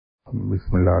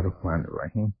بسم اللہ الرحمن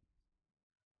الرحیم۔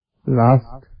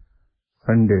 لاسٹ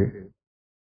سنڈے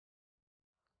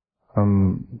ہم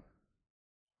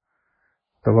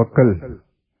توکل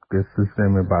کے سلسلے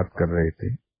میں بات کر رہے تھے۔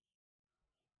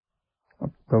 اب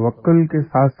توکل کے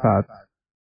ساتھ ساتھ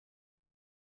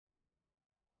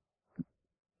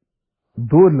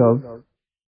دو لفظ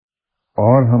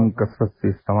اور ہم کثرت سے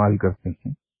استعمال کرتے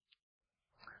ہیں،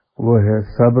 وہ ہے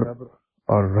صبر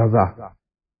اور رضا۔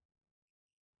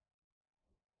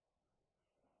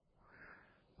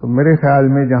 تو میرے خیال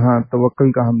میں جہاں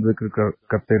توکل کا ہم ذکر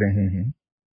کرتے رہے ہیں،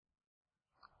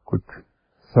 کچھ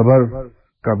صبر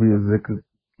کا بھی ذکر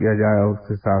کیا جائے اور اس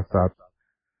کے ساتھ ساتھ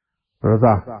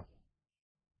رضا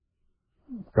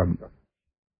کا۔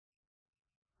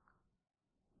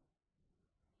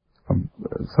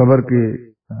 صبر کے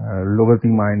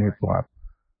لغتی معنی تو آپ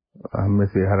ہم میں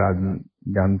سے ہر آدمی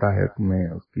جانتا ہے، تو میں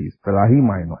اس کی اصطلاحی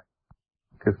معنوں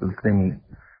کے سلسلے میں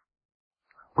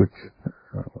کچھ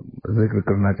ذکر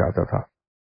کرنا چاہتا تھا۔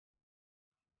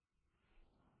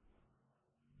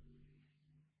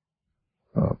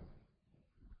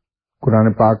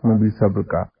 قرآن پاک میں بھی صبر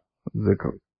کا ذکر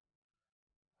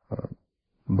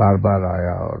بار بار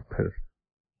آیا، اور پھر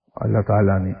اللہ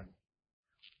تعالیٰ نے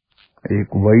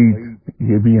ایک وعید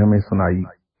یہ بھی ہمیں سنائی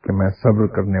کہ میں صبر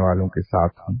کرنے والوں کے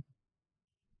ساتھ ہوں۔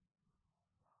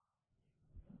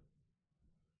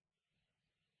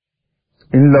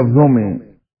 ان لفظوں میں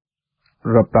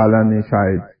رب تعالیٰ نے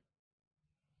شاید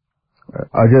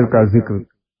اجر کا ذکر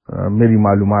میری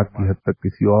معلومات کی حد تک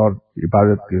کسی اور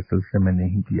عبادت کے سلسلے میں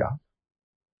نہیں کیا،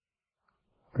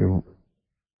 کہ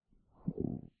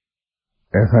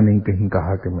ایسا نہیں کہیں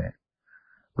کہا کہ میں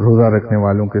روزہ رکھنے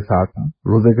والوں کے ساتھ ہوں۔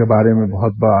 روزے کے بارے میں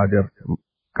بہت بڑا اجر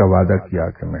کا وعدہ کیا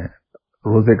کہ میں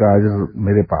روزے کا اجر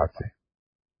میرے پاس ہے۔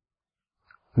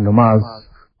 نماز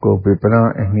کو بے پناہ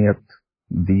اہمیت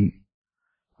دی،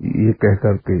 یہ کہہ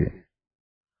کر کے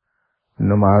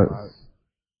نماز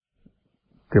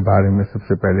کے بارے میں سب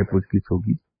سے پہلے پوچھ گچھ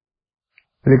ہوگی،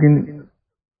 لیکن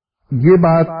یہ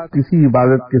بات کسی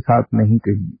عبادت کے ساتھ نہیں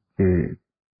کہی کہ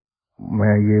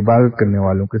میں یہ عبادت کرنے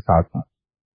والوں کے ساتھ ہوں۔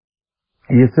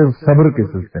 یہ صرف صبر کے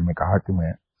سلسلے میں کہا کہ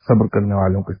میں صبر کرنے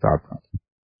والوں کے ساتھ ہوں۔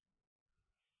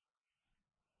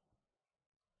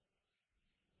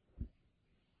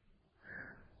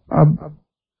 اب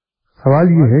سوال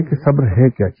یہ ہے کہ صبر ہے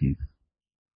کیا چیز؟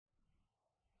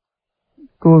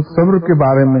 تو صبر کے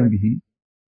بارے میں بھی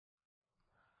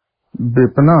بے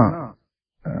پناہ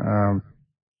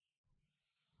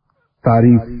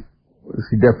تعریف، اس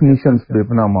کی ڈیفینیشنز بے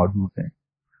پناہ موجود ہیں۔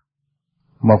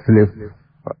 مختلف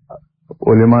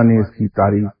علماء نے اس کی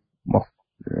تعریف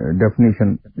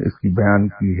ڈیفینیشن اس کی بیان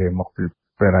کی ہے مختلف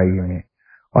پیرائی میں،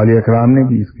 اولیاء کرام نے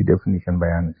بھی اس کی ڈیفینیشن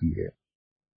بیان کی ہے۔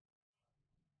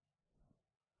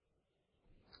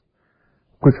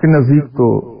 کچھ کے نزدیک تو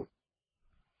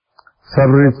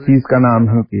صبر اس چیز کا نام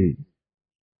ہے کہ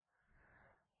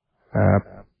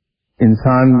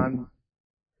انسان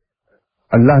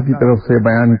اللہ کی طرف سے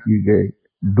بیان کی گئے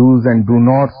ڈوز اینڈ ڈو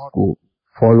ناٹس کو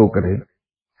فالو کرے،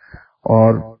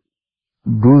 اور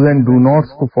ڈوز اینڈ ڈو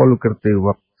ناٹس کو فالو کرتے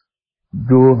وقت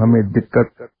جو ہمیں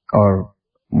دقت اور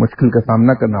مشکل کا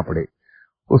سامنا کرنا پڑے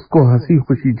اس کو ہنسی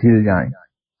خوشی جھیل جائیں،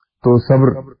 تو صبر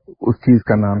اس چیز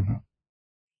کا نام ہے۔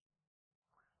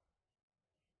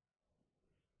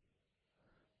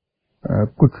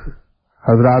 کچھ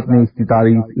حضرات نے اس کی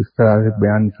تعریف اس طرح سے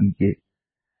بیان کی کہ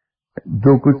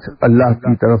جو کچھ اللہ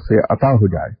کی طرف سے عطا ہو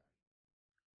جائے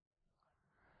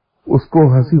اس کو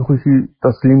ہنسی خوشی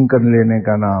تسلیم کر لینے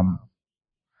کا نام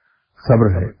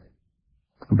صبر ہے،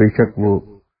 بے شک وہ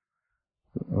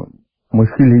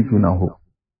مشکل ہی کیوں نہ ہو۔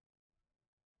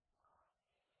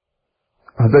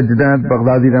 حضرت جنید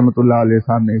بغدادی رحمۃ اللہ علیہ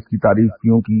صاحب نے اس کی تعریف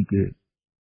کیوں کی کہ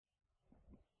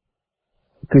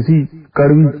کسی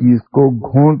کڑوی چیز کو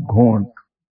گھونٹ گھونٹ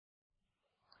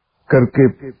کر کے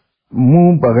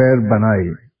منہ بغیر بنائے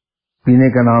پینے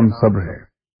کا نام صبر ہے۔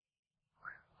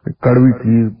 کڑوی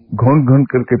چیز گھونٹ گھونٹ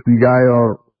کر کے پی جائے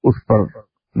اور اس پر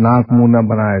ناک منہ نہ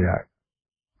بنایا جائے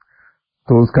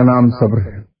تو اس کا نام صبر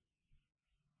ہے۔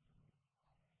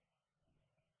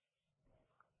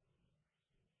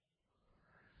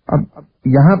 اب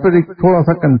یہاں پر ایک تھوڑا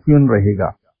سا کنفیوژن رہے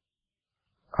گا۔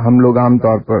 ہم لوگ عام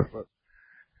طور پر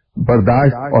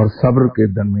برداشت اور صبر کے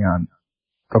درمیان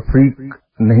تفریق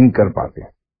نہیں کر پاتے۔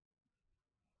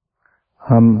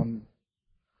 ہم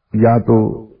یا تو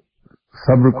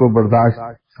صبر کو برداشت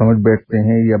سمجھ بیٹھتے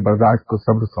ہیں یا برداشت کو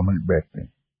صبر سمجھ بیٹھتے ہیں۔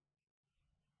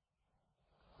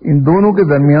 ان دونوں کے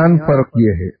درمیان فرق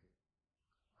یہ ہے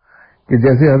کہ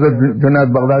جیسے حضرت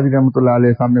جنید بغدادی رحمۃ اللہ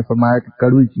علیہ صاحب نے فرمایا کہ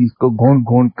کڑوی چیز کو گھونٹ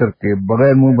گھونٹ کر کے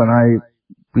بغیر منہ بنائے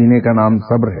پینے کا نام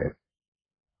صبر ہے،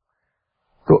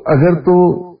 تو اگر تو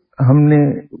ہم نے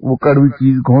وہ کڑوی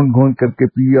چیز گھونٹ گھونٹ کر کے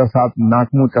پی اور ساتھ ناک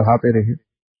منہ چڑھاتے رہے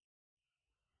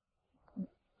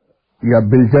یا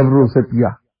بالجبر اسے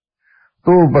پیا تو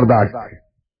وہ برداشت ہے،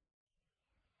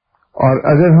 اور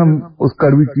اگر ہم اس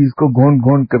کڑوی چیز کو گھونٹ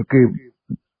گھونٹ کر کے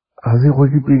ہنسی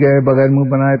خوشی پی گئے بغیر منہ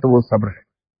بنائے تو وہ صبر ہے۔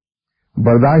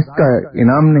 برداشت کا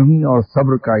انعام نہیں، اور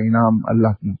صبر کا انعام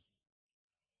اللہ کی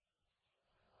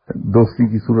دوستی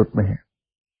کی صورت میں ہے۔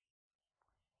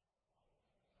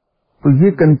 تو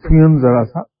یہ کنفیوژن ذرا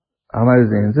سا ہمارے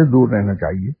ذہن سے دور رہنا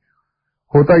چاہیے۔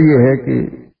 ہوتا یہ ہے کہ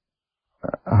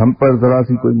ہم پر ذرا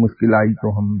سی کوئی مشکل آئی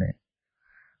تو ہم نے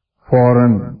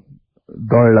فوراً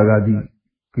دوڑ لگا دی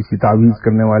کسی تعویذ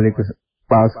کرنے والے کے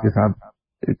پاس کے ساتھ،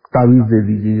 ایک تعویذ دے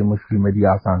دیجیے یہ مشکل میری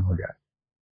آسان ہو جائے۔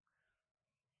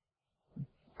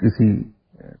 کسی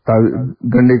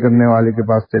گنڈے کرنے والے کے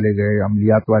پاس چلے گئے،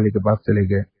 عملیات والے کے پاس چلے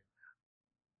گئے،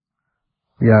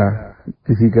 یا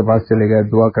کسی کے پاس چلے گئے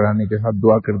دعا کرانے کے ساتھ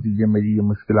دعا کر دیجیے میری یہ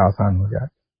مشکل آسان ہو جائے۔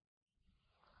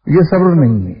 یہ صبر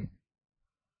نہیں ہے،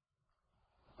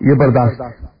 یہ برداشت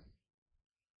ہے۔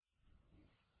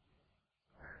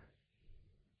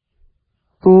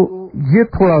 تو یہ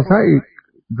تھوڑا سا ایک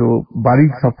جو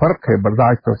باریک سا فرق ہے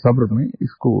برداشت اور صبر میں،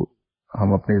 اس کو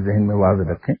ہم اپنے ذہن میں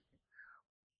واضح رکھیں۔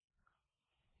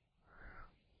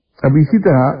 اب اسی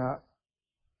طرح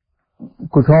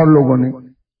کچھ اور لوگوں نے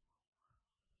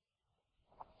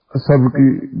صبر کی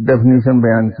ڈیفینیشن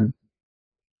بیان کی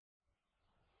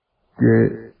کہ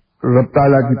رب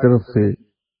تعالیٰ کی طرف سے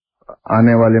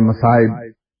آنے والے مصائب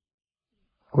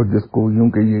کو، جس کو یوں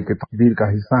کہیے کہ تقدیر کا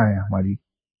حصہ ہے ہماری،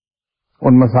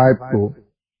 ان مصائب کو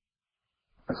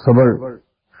صبر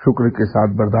شکر کے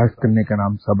ساتھ برداشت کرنے کا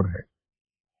نام صبر ہے۔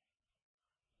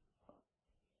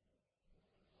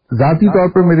 ذاتی طور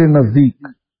پر میرے نزدیک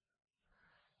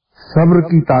صبر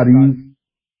کی تعریف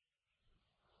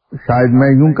شاید میں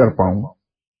یوں کر پاؤں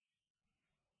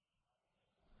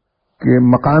کہ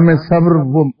مقام صبر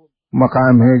وہ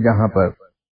مقام ہے جہاں پر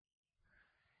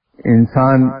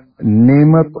انسان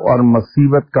نعمت اور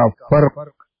مصیبت کا فرق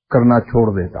کرنا چھوڑ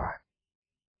دیتا ہے۔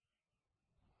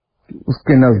 اس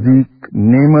کے نزدیک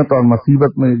نعمت اور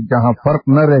مصیبت میں جہاں فرق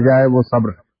نہ رہ جائے وہ صبر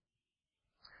ہے۔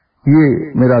 یہ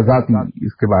میرا ذاتی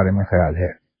اس کے بارے میں خیال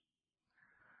ہے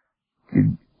کہ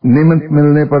نعمت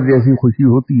ملنے پر جیسی خوشی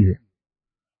ہوتی ہے،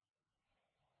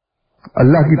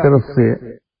 اللہ کی طرف سے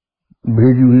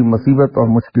بھیجی ہوئی مصیبت اور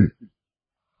مشکل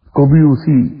کو بھی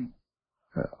اسی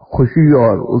خوشی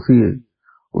اور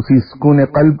اسی سکون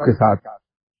قلب کے ساتھ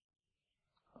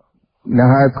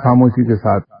نہایت خاموشی کے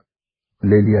ساتھ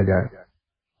لے لیا جائے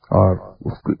اور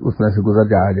اس میں سے گزر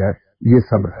جایا جائے، یہ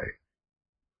صبر ہے۔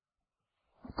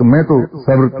 تو میں تو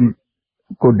صبر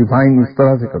کو ڈیفائن اس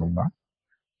طرح سے کروں گا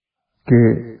کہ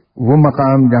وہ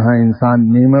مقام جہاں انسان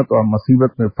نعمت اور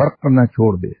مصیبت میں فرق کرنا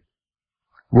چھوڑ دے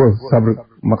وہ صبر،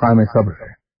 مقام صبر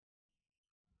ہے۔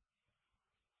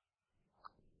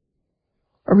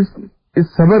 اب اس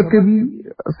صبر کے بھی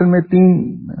اصل میں 3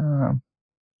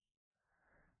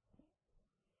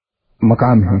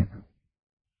 مقام ہیں۔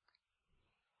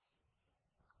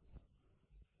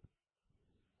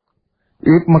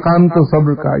 ایک مقام تو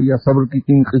صبر کا یا صبر کی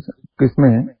 3 قسمیں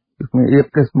ہیں۔ اس میں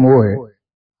ایک قسم وہ ہے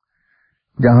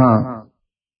جہاں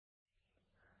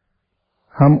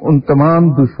ہم ان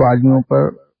تمام دشواریوں پر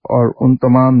اور ان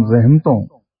تمام زحمتوں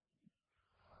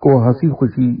کو ہنسی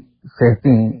خوشی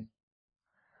سہتے ہیں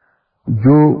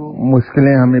جو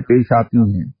مشکلیں ہمیں پیش آتی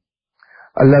ہیں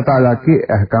اللہ تعالی کے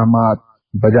احکامات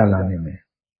بجا لانے میں۔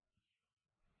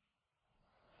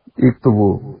 ایک تو وہ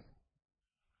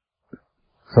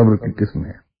صبر کی قسم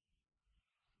ہے۔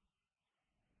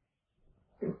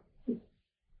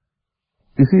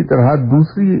 اسی طرح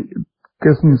دوسری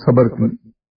قسم صبر کی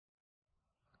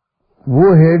وہ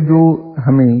ہے جو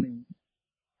ہمیں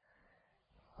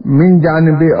من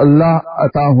جانب اللہ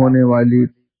عطا ہونے والی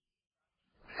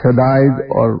شدائد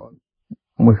اور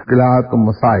مشکلات و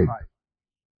مصائب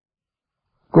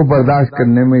کو برداشت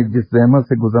کرنے میں جس زحمت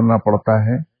سے گزرنا پڑتا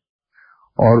ہے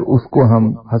اور اس کو ہم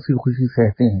ہنسی خوشی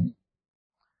سہتے ہیں،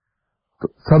 تو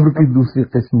صبر کی دوسری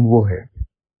قسم وہ ہے۔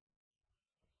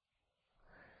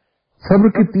 صبر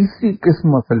کی تیسری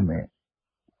قسم اصل میں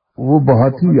وہ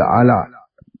بہت ہی اعلیٰ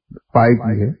پائے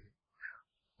کی ہے،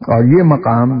 اور یہ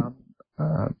مقام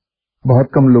بہت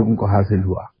کم لوگوں کو حاصل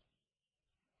ہوا۔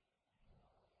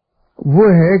 وہ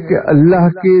ہے کہ اللہ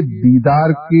کے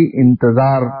دیدار کے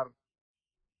انتظار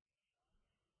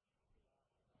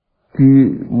کی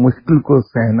مشکل کو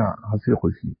سہنا ہنسی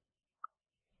خوشی،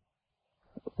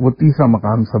 وہ تیسرا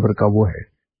مقام صبر کا وہ ہے۔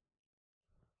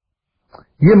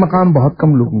 یہ مقام بہت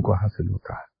کم لوگوں کو حاصل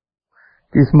ہوتا ہے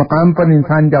کہ اس مقام پر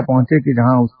انسان جا پہنچے کہ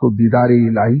جہاں اس کو دیدار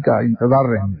الہی کا انتظار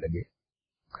رہنے لگے،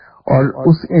 اور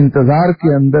اس انتظار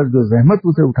کے اندر جو زحمت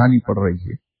اسے اٹھانی پڑ رہی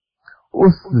ہے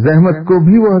اس زحمت کو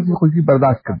بھی وہ ہنسی خوشی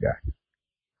برداشت کر جائے.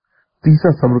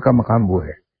 تیسرا صبر کا مقام وہ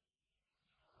ہے.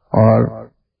 اور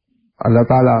اللہ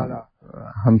تعالی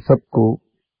ہم سب کو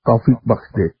توفیق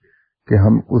بخش دے کہ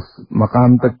ہم اس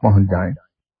مقام تک پہنچ جائیں.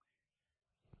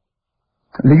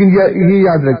 لیکن یہ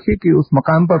یاد رکھیے کہ اس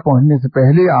مقام پر پہنچنے سے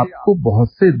پہلے آپ کو بہت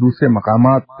سے دوسرے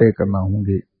مقامات طے کرنا ہوں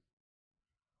گے،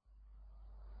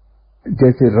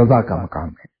 جیسے رضا کا مقام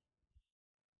ہے.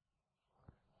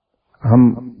 ہم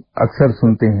اکثر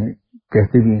سنتے ہیں،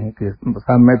 کہتے بھی ہیں کہ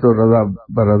صاحب میں تو رضا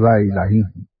برضا الہی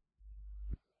ہوں،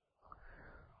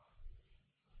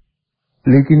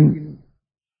 لیکن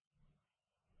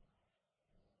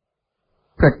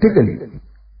پریکٹیکلی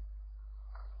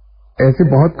ایسے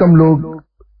بہت کم لوگ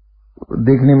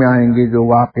دیکھنے میں آئیں گے جو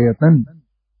واقعتاً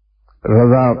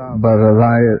رضا برضا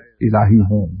الہی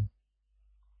ہوں.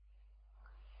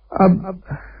 اب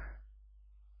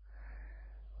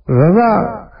رضا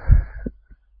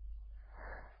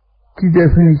کی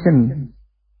ڈیفینیشن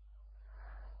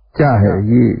کیا ہے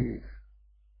یہ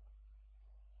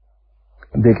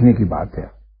دیکھنے کی بات ہے.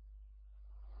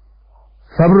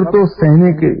 صبر تو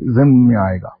سہنے کے ضمن میں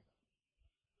آئے گا،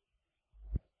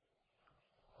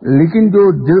 لیکن جو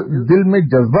دل میں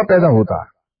جذبہ پیدا ہوتا ہے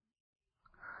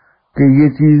کہ یہ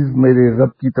چیز میرے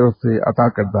رب کی طرف سے عطا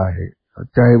کردہ ہے،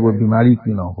 چاہے وہ بیماری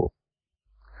کیوں نہ ہو،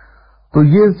 تو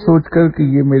یہ سوچ کر کہ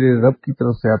یہ میرے رب کی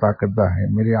طرف سے عطا کردہ ہے،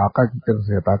 میرے آقا کی طرف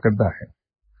سے عطا کردہ ہے،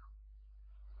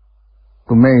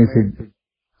 تو میں اسے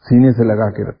سینے سے لگا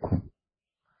کے رکھوں،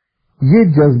 یہ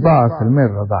جذبہ اصل میں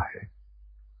رضا ہے.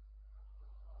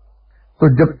 تو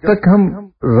جب تک ہم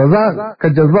رضا کا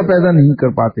جذبہ پیدا نہیں کر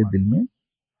پاتے دل میں،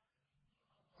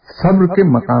 صبر کے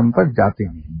مقام پر جاتے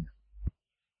نہیں.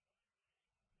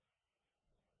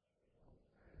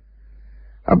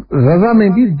 اب رضا میں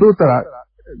بھی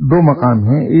دو مقام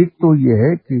ہیں. ایک تو یہ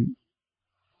ہے کہ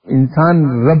انسان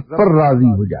رب پر راضی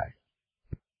ہو جائے،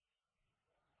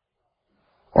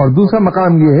 اور دوسرا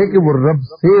مقام یہ ہے کہ وہ رب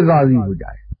سے راضی ہو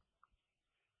جائے.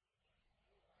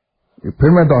 پھر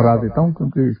میں دوہرا دیتا ہوں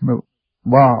کیونکہ اس میں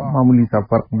معمولی سا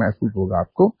فرق محسوس ہوگا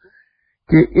آپ کو،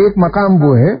 کہ ایک مقام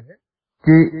وہ ہے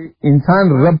کہ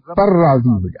انسان رب پر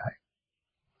راضی ہو جائے،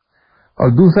 اور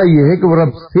دوسرا یہ ہے کہ وہ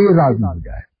رب سے راضی ہو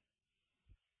جائے.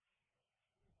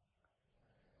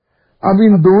 اب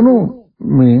ان دونوں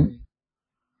میں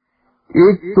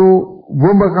ایک تو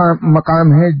وہ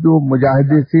مقام ہے جو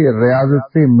مجاہدے سے، ریاضت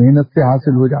سے، محنت سے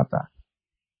حاصل ہو جاتا ہے.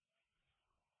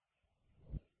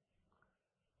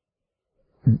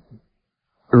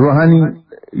 روحانی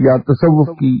یا تصوف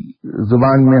کی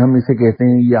زبان میں ہم اسے کہتے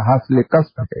ہیں یہ حاصل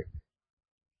کسب ہے.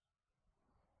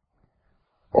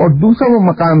 اور دوسرا وہ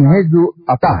مقام ہے جو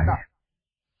عطا ہے،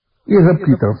 یہ رب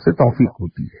کی طرف سے توفیق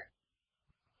ہوتی ہے،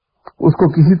 اس کو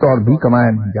کسی طور بھی کمایا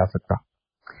نہیں جا سکتا.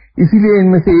 اسی لیے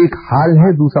ان میں سے ایک حال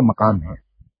ہے، دوسرا مقام ہے.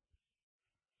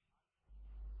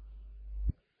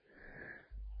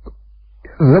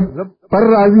 رب پر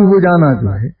راضی ہو جانا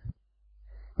جو ہے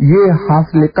یہ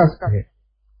حاصل کسب ہے،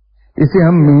 اسے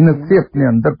ہم محنت سے اپنے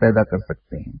اندر پیدا کر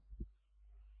سکتے ہیں.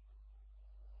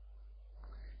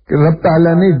 کہ رب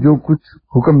تعالیٰ نے جو کچھ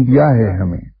حکم دیا ہے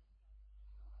ہمیں،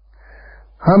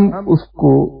 ہم اس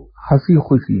کو ہنسی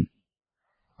خوشی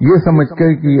یہ سمجھ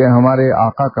کر کہ یہ ہمارے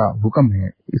آقا کا حکم ہے،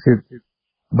 اسے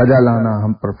بجا لانا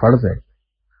ہم پر فرض ہے،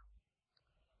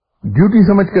 ڈیوٹی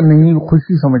سمجھ کر نہیں،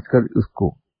 خوشی سمجھ کر اس کو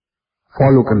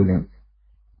فالو کر لیں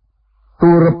تو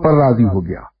رب پر راضی ہو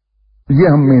گیا. یہ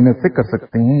ہم محنت سے کر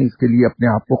سکتے ہیں، اس کے لیے اپنے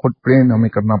آپ کو خود ٹرین ہمیں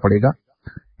کرنا پڑے گا.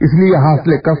 اس لیے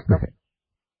حاصل کسب ہے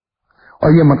اور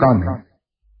یہ مقام ہے.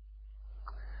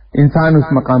 انسان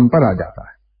اس مقام پر آ جاتا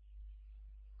ہے.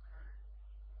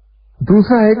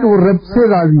 دوسرا ہے کہ وہ رب سے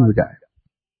راضی ہو جائے،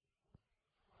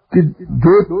 کہ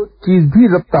جو چیز بھی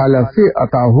رب تعالیٰ سے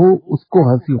عطا ہو اس کو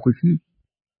ہنسی خوشی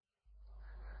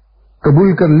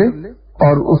قبول کر لے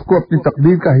اور اس کو اپنی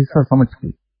تقدیر کا حصہ سمجھ کے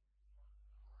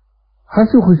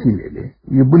ہنسی خوشی لے لے.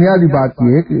 یہ بنیادی بات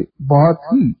یہ ہے کہ بہت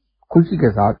ہی خوشی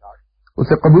کے ساتھ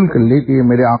اسے قبول کر لے کہ یہ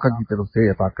میرے آقا کی طرف سے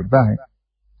عطا کردہ ہے،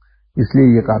 اس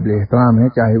لیے یہ قابل احترام ہے،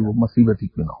 چاہے وہ مصیبت ہی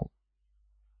کیوں نہ ہو.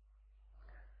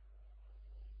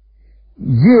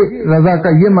 یہ رضا کا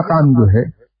یہ مقام جو ہے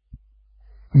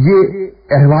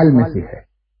یہ احوال میں سے ہے،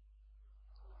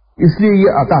 اس لیے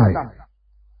یہ عطا ہے،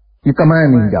 یہ کمایا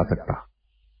نہیں جا سکتا.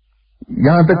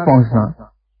 یہاں تک پہنچنا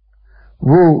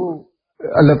وہ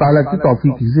اللہ تعالیٰ کی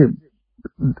توفیق سے،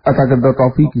 عطا کردہ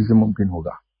توفیق سے ممکن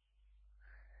ہوگا.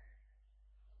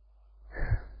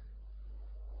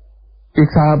 ایک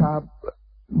صاحب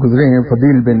گزرے ہیں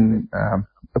فضیل بن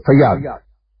فیاض،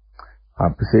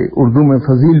 آپ اسے اردو میں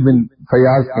فضیل بن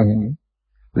فیاض کہیں گے،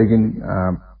 لیکن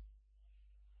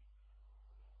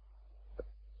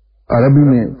عربی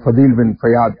میں فضیل بن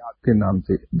فیاض کے نام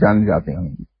سے جانے جاتے ہیں.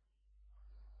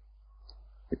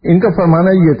 ان کا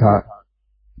فرمانا یہ تھا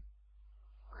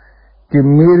کہ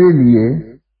میرے لیے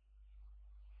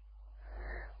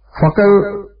فقر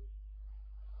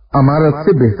امارت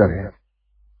سے بہتر ہے،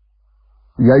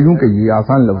 یا یوں کہیے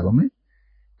آسان لفظوں میں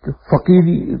کہ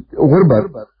فقیری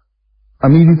غربت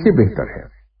امیری سے بہتر ہے.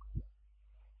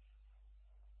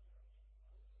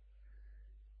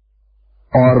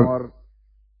 اور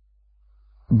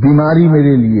بیماری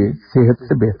میرے لیے صحت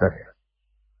سے بہتر ہے.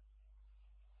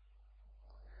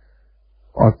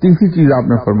 اور تیسری چیز آپ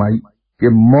نے فرمائی کہ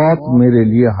موت میرے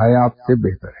لیے حیات سے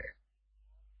بہتر ہے.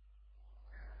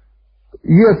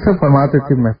 یہ اکثر فرماتے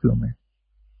تھے محفلوں میں.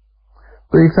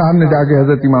 تو ایک صاحب نے جا کے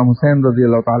حضرت امام حسین رضی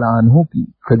اللہ تعالی عنہ کی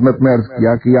خدمت میں عرض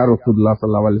کیا کہ یا رسول اللہ صلی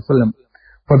اللہ علیہ وسلم،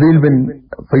 فضیل بن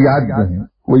فیاض جو ہیں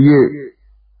وہ یہ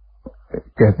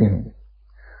کہتے ہیں.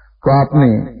 تو آپ نے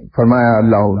فرمایا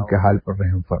اللہ ان کے حال پر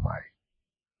رحم فرمائے.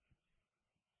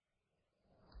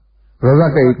 رضا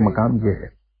کا ایک مقام یہ ہے.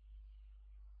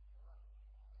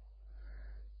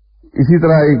 اسی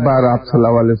طرح ایک بار آپ صلی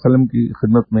اللہ علیہ وسلم کی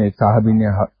خدمت میں ایک صحابی نے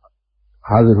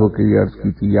حاضر ہو کے یہ عرض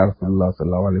کی تھی، یا رسول اللہ صلی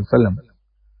اللہ علیہ وسلم،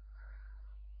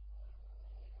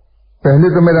 پہلے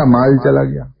تو میرا مال چلا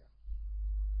گیا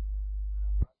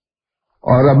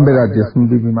اور اب میرا جسم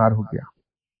بھی بیمار ہو گیا.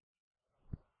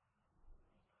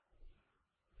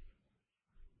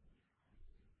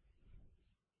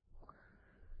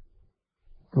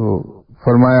 تو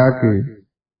فرمایا کہ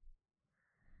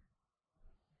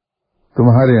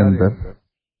تمہارے اندر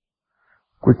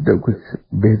کچھ نہ کچھ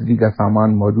بہتری کا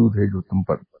سامان موجود ہے جو تم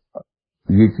پر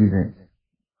یہ چیزیں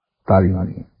طاری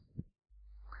ہوئی ہیں.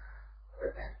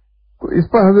 تو اس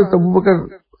پر حضرت ابوبکر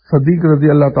صدیق رضی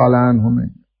اللہ تعالی عنہ نے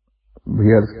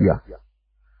بھی عرض کیا.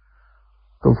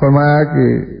 تو فرمایا کہ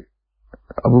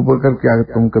ابوبکر کیا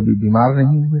تم کبھی بیمار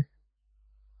نہیں ہوئے؟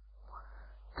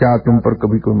 کیا تم پر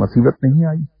کبھی کوئی مصیبت نہیں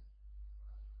آئی؟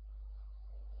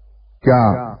 کیا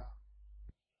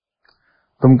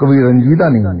تم کبھی رنجیدہ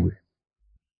نہیں ہوئے؟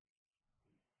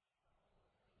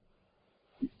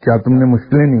 کیا تم نے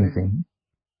مشکلیں نہیں سہیں؟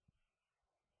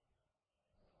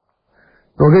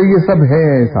 تو اگر یہ سب ہے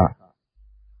ایسا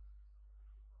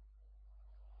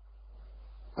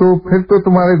تو پھر تو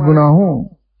تمہارے گناہوں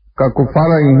کا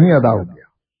کفارہ یہیں ادا ہو گیا.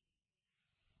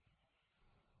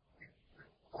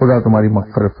 خدا تمہاری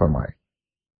مغفرت فرمائے.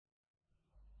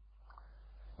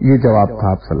 یہ جواب تھا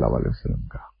آپ صلی اللہ علیہ وسلم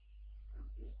کا.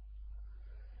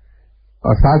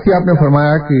 اور ساتھ ہی آپ نے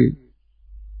فرمایا کہ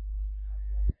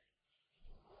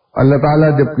اللہ تعالیٰ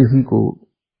جب کسی کو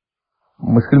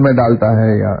مشکل میں ڈالتا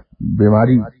ہے یا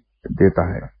بیماری دیتا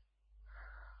ہے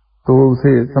تو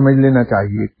اسے سمجھ لینا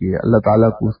چاہیے کہ اللہ تعالیٰ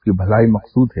کو اس کی بھلائی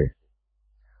مقصود ہے،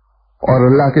 اور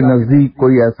اللہ کے نزدیک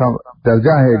کوئی ایسا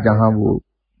درجہ ہے جہاں وہ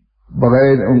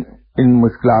بغیر ان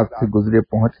مشکلات سے گزرے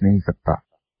پہنچ نہیں سکتا.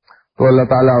 تو اللہ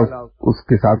تعالیٰ اس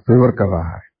کے ساتھ فیور کر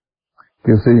رہا ہے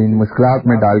کہ اسے ان مشکلات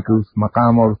میں ڈال کے اس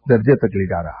مقام اور اس درجے تک لے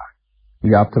جا رہا ہے.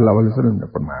 یہ آپ صلی اللہ علیہ وسلم نے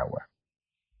فرمایا ہوا ہے.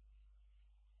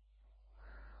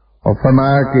 اور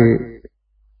فرمایا کہ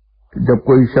جب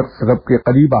کوئی شخص رب کے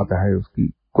قریب آتا ہے، اس کی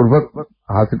قربت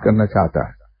حاصل کرنا چاہتا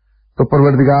ہے، تو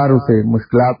پروردگار اسے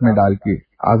مشکلات میں ڈال کے،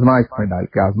 آزمائش میں ڈال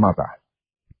کے آزماتا ہے.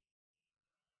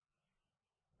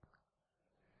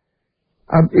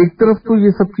 اب ایک طرف تو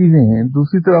یہ سب چیزیں ہیں،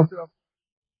 دوسری طرف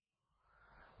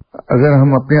اگر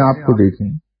ہم اپنے آپ کو دیکھیں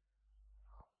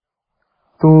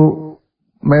تو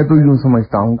میں تو یوں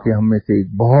سمجھتا ہوں کہ ہم میں سے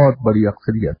ایک بہت بڑی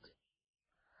اکثریت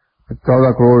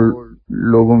 14 کروڑ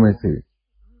لوگوں میں سے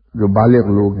جو بالغ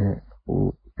لوگ ہیں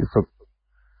وہ اس وقت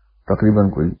تقریباً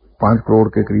کوئی 5 کروڑ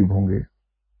کے قریب ہوں گے.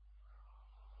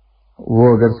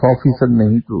 وہ اگر 100%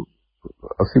 نہیں تو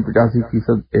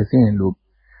 80-85% ایسے ہیں لوگ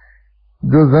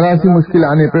جو ذرا سی مشکل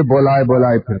آنے پہ بولائے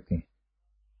بولائے پھرتے ہیں،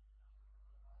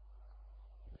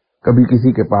 کبھی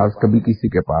کسی کے پاس کبھی کسی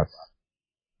کے پاس.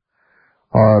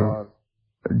 اور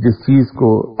جس چیز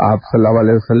کو آپ صلی اللہ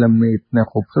علیہ وسلم نے اتنے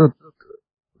خوبصورت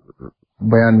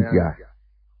بیان کیا ہے،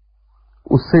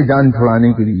 اس سے جان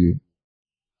چھڑانے کے لیے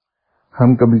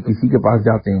ہم کبھی کسی کے پاس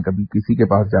جاتے ہیں، کبھی کسی کے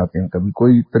پاس جاتے ہیں، کبھی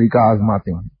کوئی طریقہ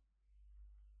آزماتے ہیں.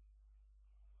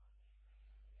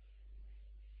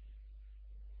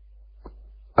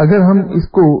 اگر ہم اس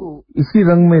کو اسی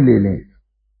رنگ میں لے لیں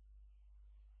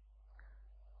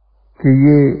کہ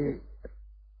یہ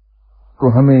تو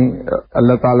ہمیں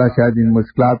اللہ تعالیٰ شاید ان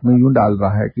مشکلات میں یوں ڈال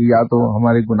رہا ہے کہ یا تو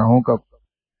ہمارے گناہوں کا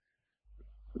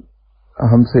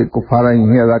ہم سے کفارہ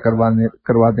یہیں ادا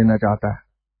کروا دینا چاہتا ہے،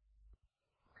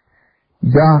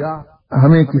 یا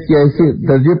ہمیں کسی ایسے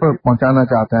درجے پر پہنچانا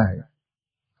چاہتا ہے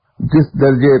جس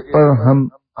درجے پر ہم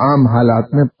عام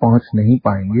حالات میں پہنچ نہیں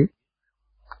پائیں گے،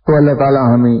 تو اللہ تعالیٰ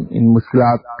ہمیں ان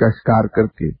مشکلات کا شکار کر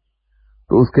کے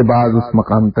تو اس کے بعد اس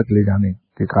مقام تک لے جانے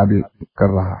کے قابل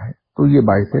کر رہا ہے، تو یہ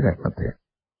باعث رحمت ہے۔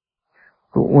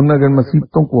 تو ان اگر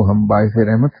مصیبتوں کو ہم باعث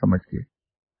رحمت سمجھ کے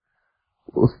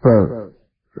اس پر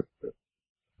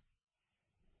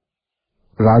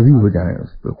راضی ہو جائیں،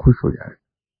 اس پر خوش ہو جائیں،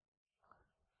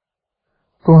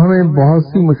 تو ہمیں بہت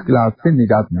سی مشکلات سے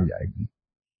نجات مل جائے گی۔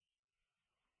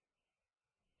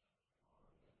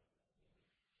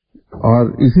 اور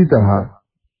اسی طرح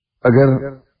اگر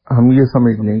ہم یہ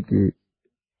سمجھ لیں کہ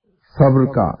صبر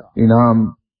کا انعام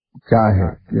کیا ہے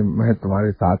کہ میں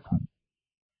تمہارے ساتھ ہوں،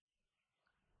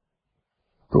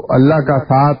 تو اللہ کا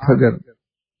ساتھ اگر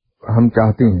ہم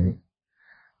چاہتے ہیں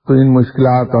تو ان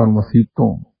مشکلات اور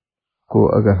مصیبتوں کو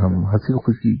اگر ہم ہنسی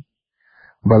خوشی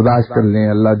برداشت کر لیں،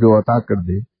 اللہ جو عطا کر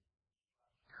دے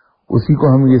اسی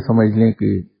کو ہم یہ سمجھ لیں کہ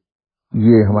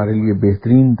یہ ہمارے لیے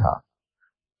بہترین تھا،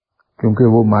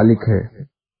 کیونکہ وہ مالک ہے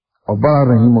اور بڑا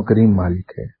رحیم و کریم مالک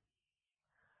ہے،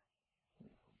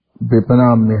 بے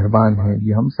پناہ مہربان ہے،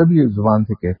 یہ ہم سبھی زبان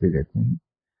سے کہتے رہتے ہیں۔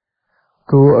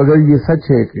 تو اگر یہ سچ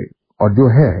ہے کہ، اور جو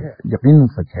ہے یقیناً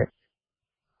سچ ہے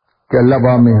کہ اللہ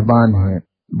بڑا مہربان ہے،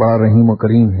 بڑا رحیم و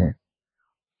کریم ہے،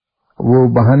 وہ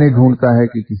بہانے ڈھونڈتا ہے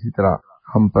کہ کسی طرح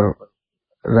ہم پر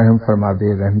رحم فرما دے،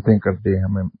 رحمتیں کر دے،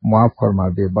 ہمیں معاف فرما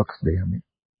دے، بخش دے ہمیں،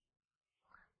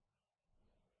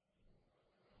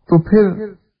 تو پھر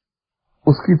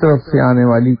اس کی طرف سے آنے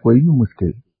والی کوئی بھی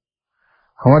مشکل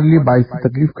ہمارے لیے باعث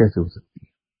تکلیف کیسے ہو سکتی ہے؟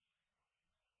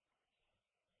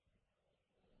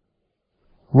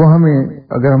 وہ ہمیں،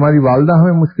 اگر ہماری والدہ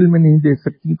ہمیں مشکل میں نہیں دیکھ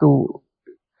سکتی تو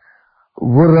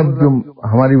وہ رب جو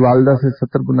ہماری والدہ سے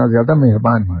 70 گنا زیادہ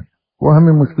مہربان ہے وہ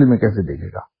ہمیں مشکل میں کیسے دیکھے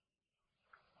گا؟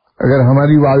 اگر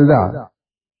ہماری والدہ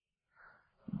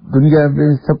دنیا میں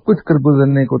سب کچھ کر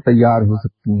گزرنے کو تیار ہو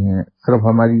سکتی ہیں صرف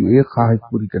ہماری ایک خواہش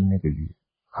پوری کرنے کے لیے،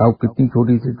 خواہ کتنی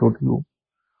چھوٹی سے چھوٹی ہو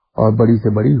اور بڑی سے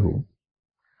بڑی ہو،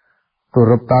 تو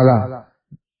رب تعالیٰ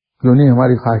کیوں نہیں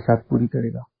ہماری خواہشات پوری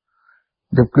کرے گا،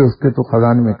 جبکہ اس کے تو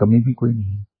خزانے میں کمی بھی کوئی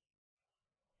نہیں۔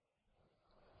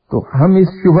 تو ہم اس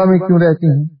شبہ میں کیوں رہتے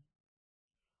ہیں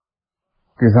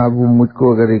کہ صاحب وہ مجھ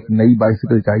کو اگر ایک نئی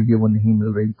بائسیکل چاہیے، وہ نہیں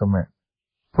مل رہی تو میں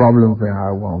پرابلم میں آیا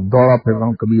ہوا ہوں، دوڑا پھر رہا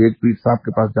ہوں، کبھی ایک پیر صاحب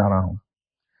کے پاس جا رہا ہوں،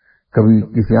 کبھی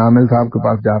کسی عامل صاحب کے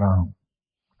پاس جا رہا ہوں،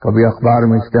 کبھی اخبار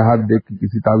میں اشتہار دیکھ کے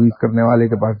کسی تعویذ کرنے والے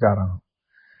کے پاس جا رہا ہوں،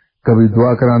 کبھی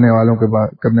دعا کرنے والوں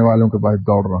کے پاس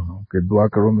دوڑ رہا ہوں کہ دعا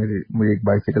کرو مجھے ایک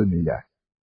بائسیکل مل جائے۔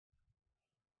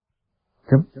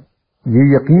 جب یہ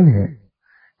یقین ہے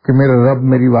کہ میرا رب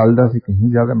میری والدہ سے کہیں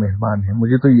زیادہ مہربان ہے،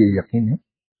 مجھے تو یہ یقین ہے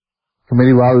کہ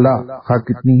میری والدہ خواہ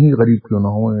کتنی ہی غریب کیوں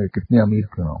نہ ہو یا کتنی امیر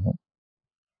کیوں نہ ہو،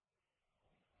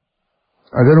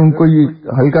 اگر ان کو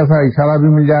یہ ہلکا سا اشارہ بھی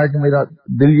مل جائے کہ میرا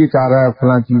دل یہ چاہ رہا ہے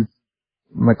فلاں چیز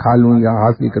میں کھا لوں یا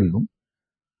حاصل کر لوں،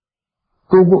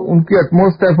 تو وہ ان کی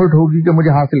اٹموسٹ ایفرٹ ہوگی کہ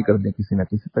مجھے حاصل کر دیں کسی نہ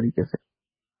کسی طریقے سے۔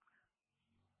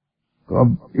 تو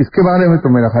اب اس کے بارے میں تو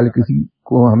میرا خیال کسی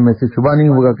کو ہم میں سے شبہ نہیں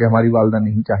ہوگا کہ ہماری والدہ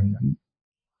نہیں چاہیں گی،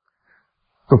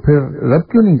 تو پھر رب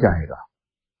کیوں نہیں چاہے گا؟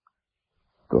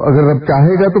 تو اگر رب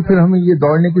چاہے گا تو پھر ہمیں یہ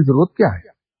دوڑنے کی ضرورت کیا ہے؟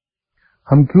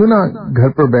 ہم کیوں نہ گھر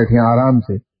پر بیٹھے آرام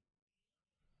سے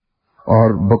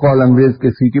اور بقول انگریز کے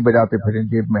سیٹی بجاتے پھریں،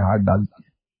 جیب میں ہاتھ ڈالتے،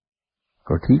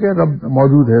 تو ٹھیک ہے رب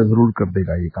موجود ہے، ضرور کر دے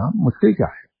گا یہ کام، مشکل کیا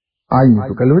ہے، آج نہیں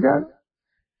تو کل ہو جائے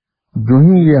گا۔ جو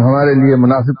ہی یہ ہمارے لیے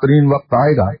مناسب ترین وقت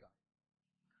آئے گا،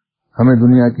 ہمیں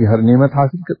دنیا کی ہر نعمت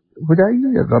حاصل ہو جائے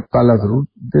گی، رب تعالیٰ ضرور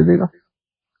دے دے گا،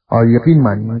 اور یقین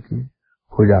مانیے کہ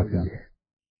ہو جاتی ہے۔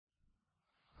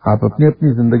 آپ اپنی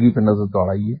اپنی زندگی پہ نظر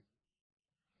دوڑائیے،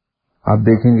 آپ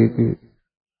دیکھیں گے کہ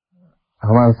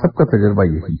ہمارا سب کا تجربہ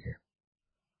یہی ہے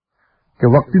کہ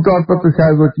وقتی طور پر تو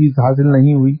شاید وہ چیز حاصل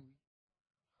نہیں ہوئی،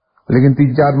 لیکن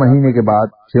 3-4 مہینے کے بعد،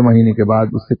 6 مہینے کے بعد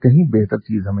اس سے کہیں بہتر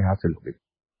چیز ہمیں حاصل ہو گئی،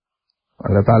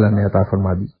 اللہ تعالیٰ نے عطا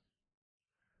فرما دی۔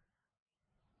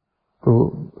 تو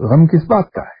غم کس بات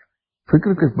کا ہے،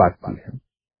 فکر کس بات کی ہے؟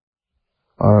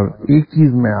 اور ایک چیز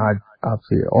میں آج آپ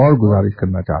سے اور گزارش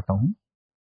کرنا چاہتا ہوں،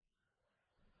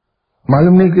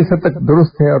 معلوم نہیں کس حد تک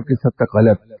درست ہے اور کس حد تک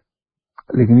غلط،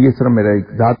 لیکن یہ صرف میرا ایک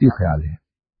ذاتی خیال ہے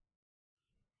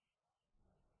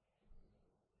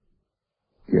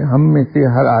کہ ہم میں سے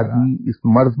ہر آدمی اس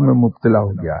مرض میں مبتلا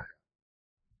ہو گیا ہے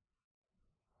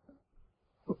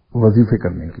وظیفے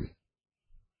کرنے کی۔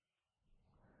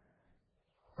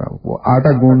 وہ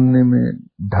آٹا گوندنے میں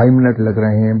 2.5 منٹ لگ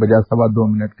رہے ہیں بجائے 2.25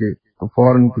 منٹ کے، تو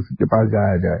فوراً کسی کے پاس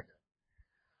جایا جائے،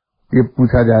 یہ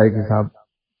پوچھا جائے کہ صاحب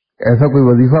ایسا کوئی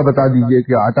وظیفہ بتا دیجئے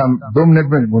کہ آٹا 2 منٹ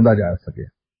میں گوندا جا سکے۔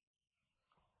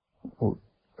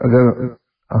 اگر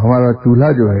ہمارا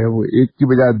چولہا جو ہے وہ 1 کی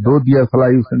بجائے 2 دیا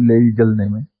سلائی اس نے لے لی جلنے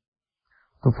میں،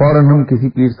 تو فوراً ہم کسی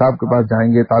پیر صاحب کے پاس جائیں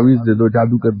گے، تعویذ دے دو،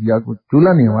 جادو کر دیا، کچھ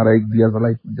چولہا نہیں ہمارا ایک دیا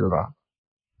سلائی جل رہا.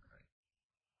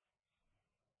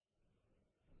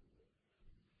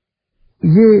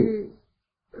 یہ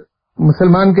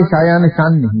مسلمان کے شایان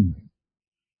شان نہیں ہے.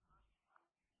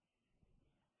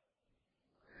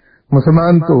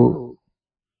 مسلمان تو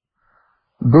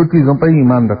دو چیزوں پر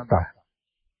ایمان رکھتا ہے،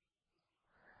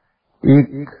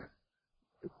 ایک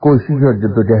کوشش اور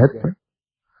جدوجہد پر،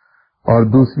 اور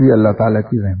دوسری اللہ تعالی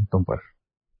کی رحمتوں پر.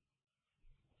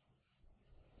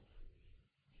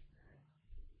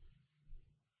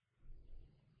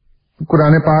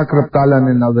 قرآن پاک رب تعالیٰ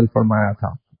نے نازل فرمایا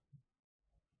تھا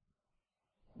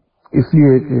اس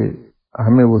لیے کہ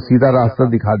ہمیں وہ سیدھا راستہ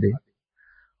دکھا دے،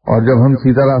 اور جب ہم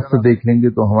سیدھا راستہ دیکھ لیں گے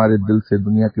تو ہمارے دل سے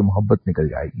دنیا کی محبت نکل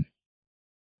جائے گی.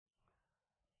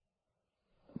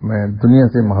 میں دنیا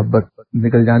سے محبت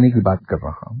نکل جانے کی بات کر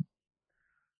رہا ہوں.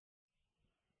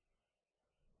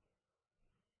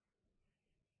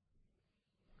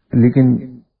 لیکن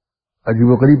عجیب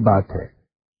و غریب بات ہے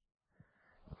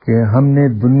کہ ہم نے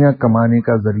دنیا کمانے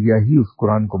کا ذریعہ ہی اس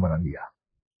قرآن کو بنا لیا.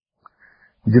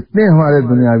 جتنے ہمارے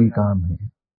دنیاوی کام ہیں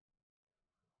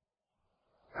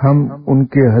ہم ان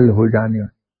کے حل ہو جانے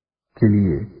کے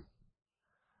لیے،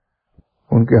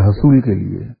 ان کے حصول کے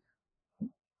لیے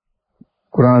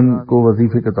قرآن کو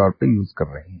وظیفے کے طور پہ یوز کر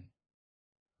رہے ہیں.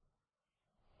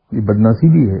 یہ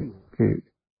بدنصیبی ہے کہ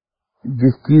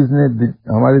جس چیز نے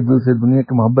ہمارے دل سے دنیا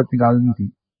کی محبت نکالنی تھی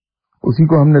اسی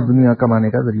کو ہم نے دنیا کمانے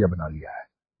کا ذریعہ بنا لیا ہے.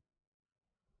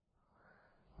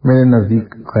 میرے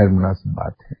نزدیک غیر مناسب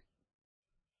بات ہے.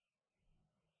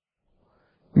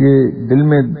 یہ دل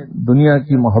میں دنیا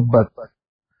کی محبت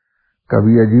کا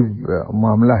بھی عجیب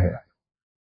معاملہ ہے.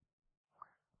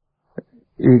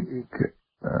 ایک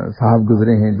صاحب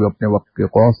گزرے ہیں جو اپنے وقت کے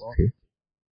قوس تھے،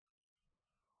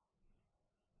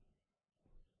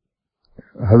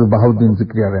 حضرت بہاؤالدین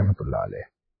ذکریہ رحمۃ اللہ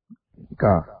علیہ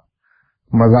کا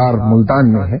مزار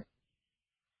ملتان میں ہے.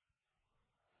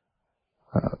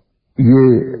 یہ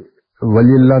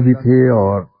ولی اللہ بھی تھے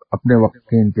اور اپنے وقت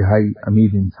کے انتہائی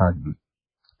امیر انسان بھی.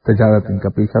 تجارت ان کا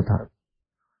پیشہ تھا،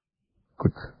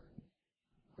 کچھ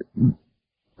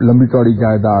لمبی چوڑی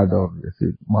جائیداد اور ایسے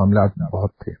معاملات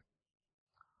بہت تھے،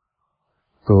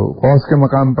 تو غوث کے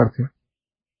مقام پر تھے.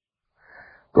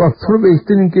 تو اکثر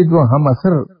بیشتر ان کے جو ہم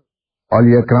اثر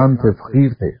اولیاء کرام تھے،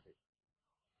 فقیر تھے،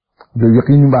 جو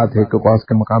یقینی بات ہے کہ غوث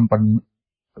کے مقام پر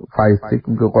فائز تھے،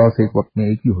 کیونکہ غوث ایک وقت میں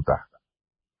ایک ہی ہوتا ہے.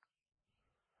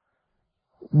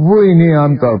 وہ انہیں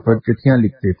عام طور پر چٹھیاں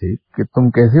لکھتے تھے کہ تم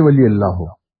کیسے ولی اللہ ہو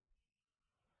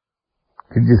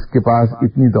کہ جس کے پاس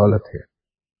اتنی دولت ہے،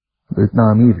 جو اتنا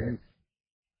امیر ہے.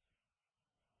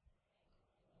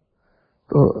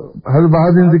 تو حضرت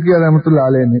بہاؤالدین ذکریہ رحمۃ اللہ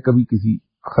علیہ نے کبھی کسی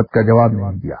خط کا جواب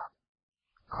نہیں دیا،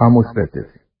 خاموش رہتے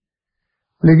تھے.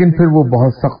 لیکن پھر وہ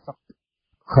بہت سخت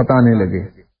خط آنے لگے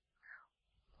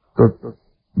تو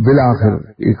بالآخر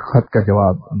ایک خط کا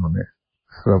جواب انہوں نے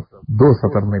صرف 2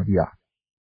 سطر میں دیا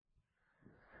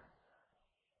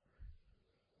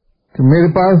کہ میرے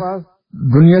پاس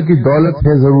دنیا کی دولت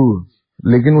ہے ضرور،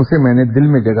 لیکن اسے میں نے دل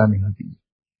میں جگہ نہیں دی.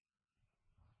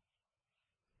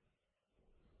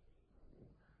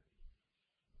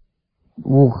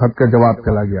 وہ خط کا جواب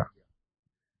چلا گیا.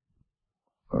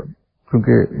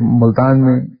 کیونکہ ملتان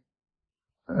میں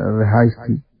رہائش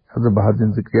تھی حضرت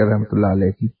بہاؤالدین ذکریہ رحمۃ اللہ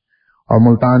علیہ کی، اور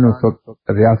ملتان اس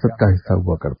وقت ریاست کا حصہ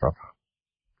ہوا کرتا تھا.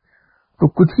 تو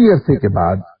کچھ ہی عرصے کے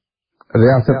بعد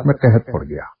ریاست میں قحط پڑ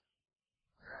گیا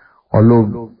اور لوگ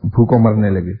بھوکوں مرنے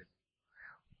لگے.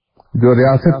 جو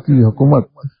ریاست کی حکومت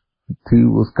تھی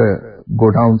اس کا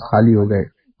گوڈاؤن خالی ہو گئے،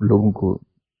 لوگوں کو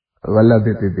غلہ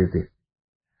دیتے دیتے.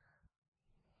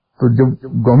 تو جب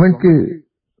گورنمنٹ کے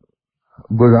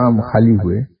گودام خالی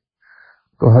ہوئے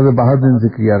تو حضرت بہاؤالدین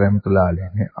ذکریہ رحمۃ اللہ علیہ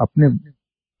نے اپنے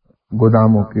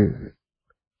گوداموں کے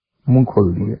منہ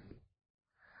کھول دیے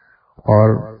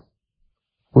اور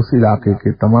اس علاقے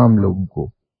کے تمام لوگوں کو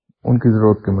ان کی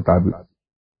ضرورت کے مطابق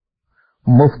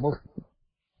مفت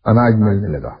اناج ملنے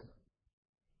لگا،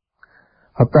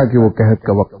 حتیٰ کہ وہ قحط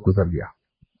کا وقت گزر گیا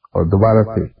اور دوبارہ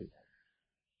سے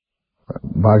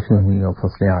بارشیں ہوئیں اور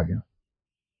فصلیں آ گئیں.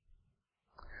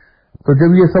 تو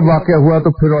جب یہ سب واقعہ ہوا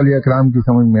تو پھر اولیاء کرام کی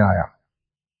سمجھ میں آیا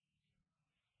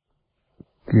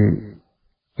کہ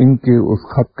ان کے اس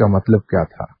خط کا مطلب کیا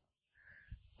تھا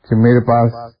کہ میرے پاس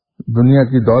دنیا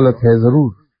کی دولت ہے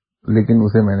ضرور، لیکن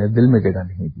اسے میں نے دل میں جگہ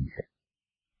نہیں دی ہے.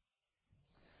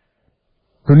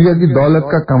 دنیا کی دولت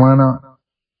کا کمانا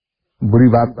بری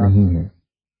بات نہیں ہے،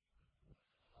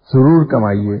 ضرور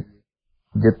کمائیے.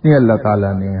 جتنی اللہ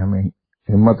تعالیٰ نے ہمیں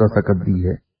ہمت اور طاقت دی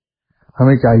ہے،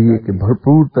 ہمیں چاہیے کہ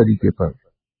بھرپور طریقے پر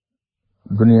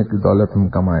دنیا کی دولت ہم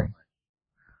کمائیں.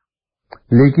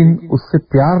 لیکن اس سے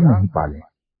پیار نہیں پالیں.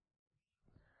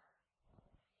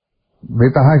 بے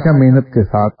تحاشا محنت کے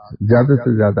ساتھ زیادہ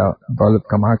سے زیادہ دولت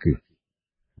کما کے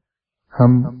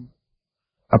ہم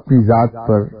اپنی ذات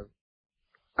پر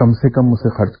کم سے کم اسے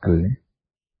خرچ کر لیں،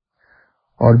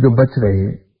 اور جو بچ رہے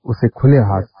اسے کھلے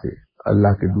ہاتھ سے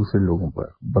اللہ کے دوسرے لوگوں پر،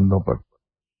 بندوں پر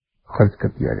خرچ کر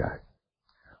دیا جائے.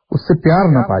 اس سے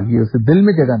پیار نہ پالیے، اسے دل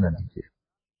میں جگہ نہ دیجیے.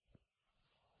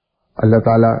 اللہ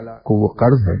تعالیٰ کو وہ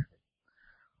قرض ہے،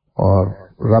 اور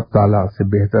رب تعالیٰ سے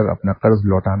بہتر اپنا قرض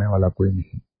لوٹانے والا کوئی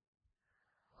نہیں.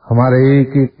 ہمارا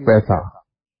ایک ایک پیسہ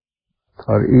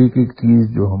اور ایک ایک چیز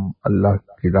جو ہم اللہ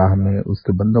کی راہ میں اس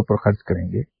کے بندوں پر خرچ کریں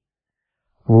گے،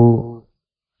 وہ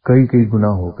کئی کئی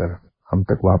گنا ہو کر ہم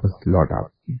تک واپس لوٹ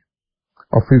آتی ہے،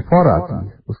 اور پھر فور آتی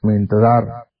ہے. اس میں انتظار،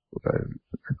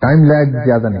 ٹائم لیگ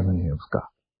زیادہ نہیں ہے اس کا.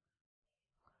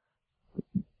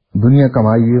 دنیا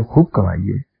کمائیے، خوب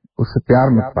کمائیے، اس سے پیار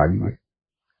مت پالیے.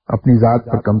 اپنی ذات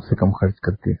پر کم سے کم خرچ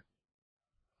کر کے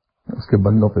اس کے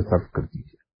بندوں پہ صرف کر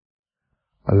دیجیے.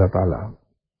 اللہ تعالیٰ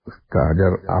اس کا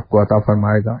اجر آپ کو عطا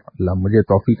فرمائے گا. اللہ مجھے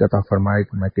توفیق عطا فرمائے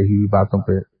کہ میں کہی ہوئی باتوں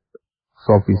پہ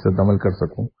 100% عمل کر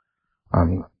سکوں.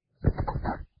 آمین.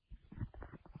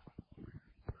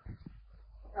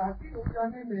 ہو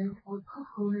جانے میں اور خوش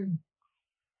ہونے میں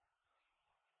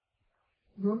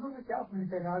دونوں میں کیا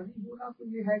فرق ہے؟ راضی ہونا تو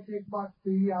یہ ہے کہ ایک بات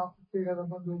کہی آپ اس سے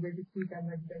رضامند ہو گئے کہ ٹھیک ہے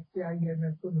میں سے آئی ہے میں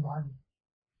اس کو نبھا لوں.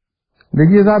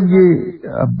 دیکھیے صاحب، یہ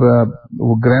اب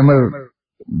وہ گرامر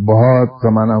بہت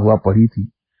زمانہ ہوا پڑھی تھی.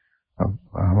 اب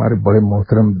ہمارے بڑے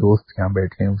محترم دوست یہاں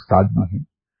بیٹھے ہیں، استاد بھی ہیں،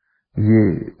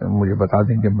 یہ مجھے بتا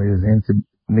دیں کہ میرے ذہن سے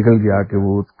نکل گیا کہ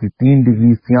وہ اس کی 3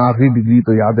 ڈگری تھیں. آخری ڈگری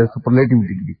تو یاد ہے، سپرلیٹو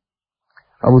ڈگری.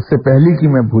 اب اس سے پہلے کی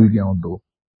میں بھول گیا ہوں 2.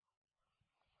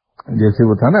 جیسے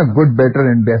وہ تھا نا good, better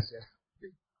and best.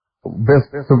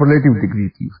 Best superlative degree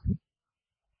تھی اس کی.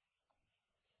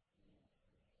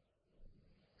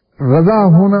 رضا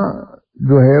ہونا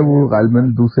جو ہے وہ غالباً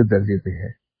دوسرے درجے پہ ہے،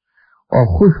 اور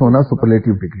خوش ہونا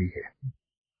سپرلیٹو ڈگری ہے.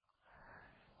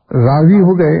 راضی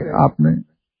ہو گئے آپ نے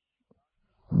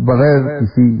بغیر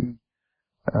کسی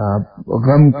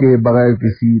غم کے، بغیر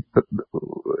کسی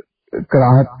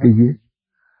کراہت کے، یہ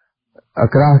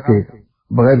اکراہ کے،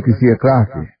 بغیر کسی اکراہ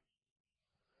کے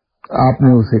آپ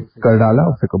نے اسے کر ڈالا،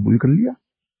 اسے قبول کر لیا،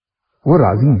 وہ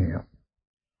راضی ہیں آپ.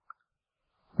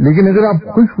 لیکن اگر آپ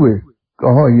خوش ہوئے،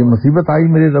 کہو یہ مصیبت آئی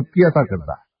میرے رب کی عطا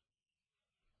کردہ،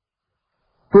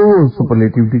 تو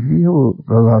سپرلیٹو ڈگری ہے، وہ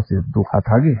رضا سے 2 ہاتھ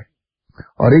آگے ہے.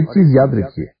 اور ایک چیز یاد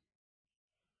رکھیے،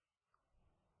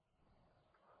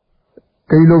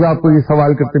 کئی لوگ آپ کو یہ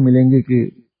سوال کرتے ملیں گے کہ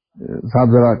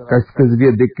صاحب ذرا کشف کے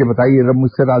ذریعے دیکھ کے بتائیے رب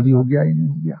مجھ سے راضی ہو گیا یا نہیں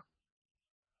ہو گیا.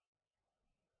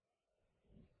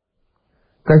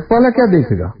 کشف والا کیا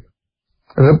دیکھے گا؟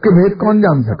 رب کے بھید کون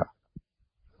جان سکا؟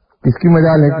 کس کی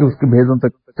مجال ہے کہ اس کے بھیدوں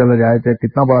تک چلا جائے، چاہے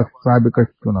کتنا بڑا صاحب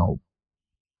کشف کیوں نہ ہو.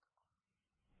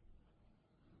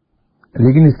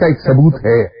 لیکن اس کا ایک ثبوت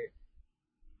ہے.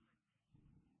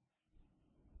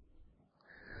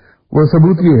 وہ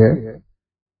ثبوت یہ ہے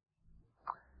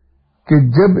کہ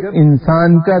جب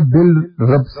انسان کا دل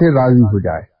رب سے راضی ہو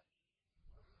جائے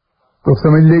تو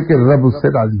سمجھ لے کہ رب اس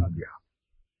سے راضی ہو گیا.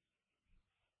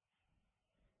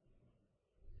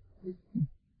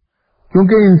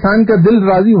 کیونکہ انسان کا دل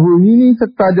راضی ہو ہی نہیں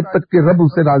سکتا جب تک کہ رب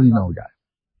اس سے راضی نہ ہو جائے.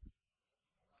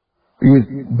 یہ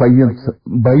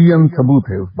بین ثبوت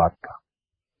ہے اس بات کا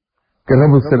کہ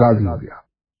رب اس سے راضی ہو گیا.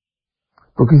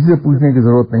 تو کسی سے پوچھنے کی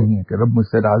ضرورت نہیں ہے کہ رب مجھ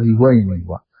سے راضی ہوا یا نہیں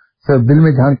ہوا. صرف دل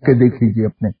میں جھانک کے دیکھ لیجیے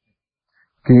اپنے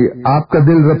کہ آپ کا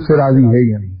دل رب سے راضی ہے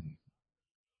یا نہیں.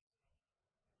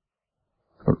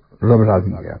 رب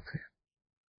راضی ہے آپ سے.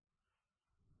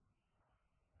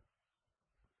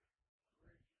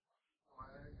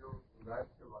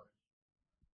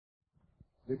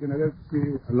 لیکن اگر کسی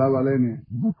اللہ والے نے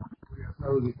کوئی ایسا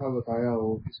وظیفہ بتایا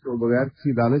ہو جس کو بغیر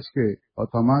کسی لالچ کے اور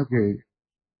طمع کے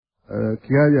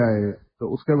کیا جائے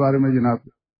تو اس کے بارے میں جناب.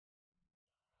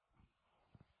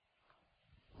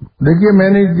 دیکھیے، میں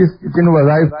نے جن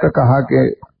وظائف کا کہا کہ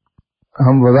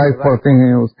ہم وظائف پڑھتے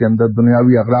ہیں اس کے اندر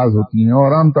دنیاوی اغراض ہوتی ہیں،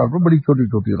 اور عام طور پر بڑی چھوٹی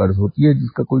چھوٹی غرض ہوتی ہے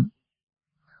جس کا کوئی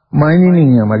معنی نہیں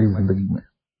ہے ہماری زندگی میں.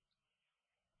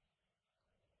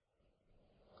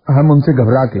 ہم ان سے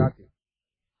گھبرا کے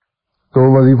تو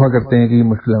وظیفہ کرتے ہیں کہ یہ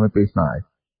مشکل ہمیں پیش نہ آئے.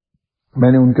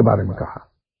 میں نے ان کے بارے میں کہا.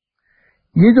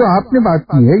 یہ جو آپ نے بات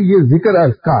کی ہے یہ ذکر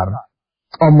اذکار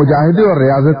اور مجاہدے اور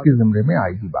ریاضت کے زمرے میں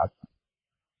آئے گی بات.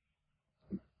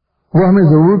 وہ ہمیں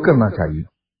ضرور کرنا چاہیے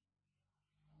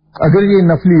اگر یہ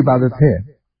نفلی عبادت ہے.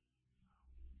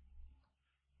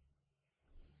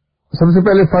 سب سے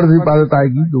پہلے فرض عبادت آئے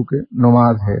گی جو کہ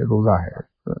نماز ہے، روزہ ہے،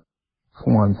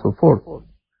 سو آن سو فورتھ.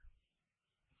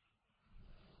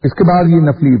 इसके बाद ये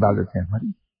नफली इबादत है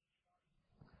हमारी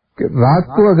कि रात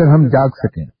को अगर हम जाग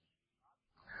सकें।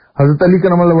 हजरत अली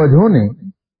करमल्लाहु वजहू ने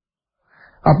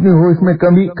अपनी होश में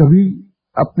कभी कभी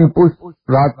अपनी पुष्ट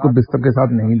रात को बिस्तर के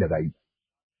साथ नहीं लगाई,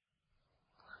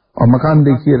 और मकान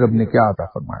देखिए रब ने क्या अता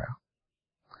फरमाया।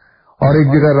 और एक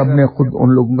जगह रब ने खुद उन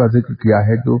लोगों का जिक्र किया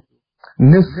है जो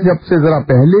निस्फ शब से जरा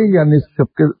पहले या निस्फ शब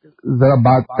के जरा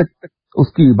बाद तक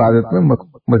उसकी इबादत में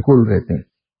मशगूल रहते हैं।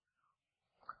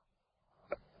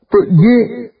 तो ये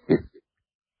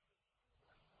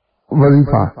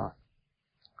वजीफा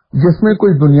जिसमें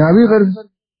कोई दुनियावी गर्ज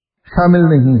शामिल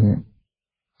नहीं है,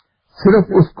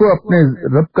 सिर्फ उसको अपने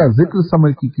रब का जिक्र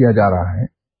समझ के किया जा रहा है,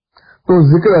 तो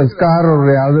जिक्र अज़कार और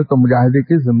रियाज़त और मुजाहिदे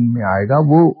के ज़िम्मे में आएगा।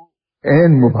 वो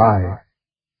ऐन मुबाह है,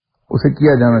 उसे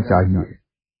किया जाना चाहिए।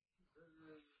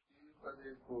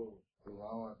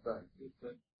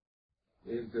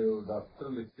 एक डॉक्टर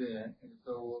लिखते हैं,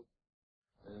 इनका वो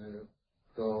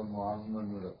तो मामले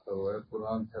में रखा हुआ है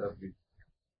कुरान थेरेपी,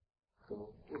 तो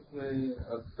उसमें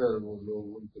अक्सर वो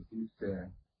लोग उनको पूछते हैं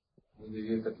मुझे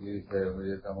ये तकलीफ है,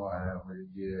 मुझे दमा है, मुझे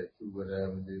ये है, शुगर है,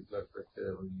 मुझे ब्लड प्रेशर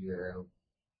है, मुझे ये है,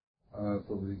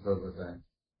 तो वजीफा बताएं,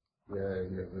 क्या है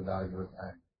ये इलाज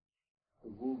बताएं। तो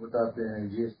वो बताते हैं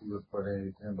ये सूरत पढ़ें,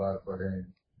 इतने बार पढ़ें,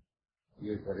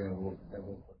 ये करें, वो करें,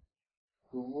 वो करें।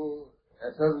 तो वो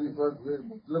ऐसा वजीफा फिर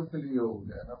मतलब के लिए हो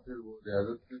गया ना, फिर वो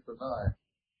रियाजत की तो ना है।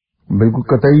 बिल्कुल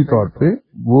कतई तौर पे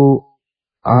वो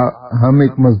हम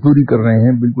एक मजदूरी कर रहे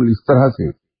हैं बिल्कुल इस तरह से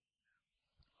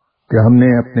कि हमने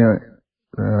अपने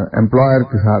एम्प्लॉयर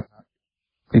के साथ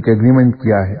एक एग्रीमेंट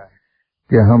किया है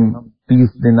कि हम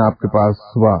 30 दिन आपके पास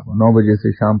सुबह 9 बजे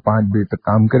से शाम 5 बजे तक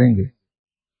काम करेंगे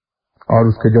और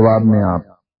उसके जवाब में आप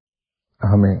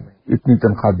हमें इतनी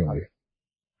तनख्वाह देंगे।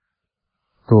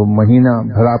 तो महीना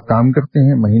भर आप काम करते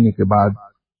हैं, महीने के बाद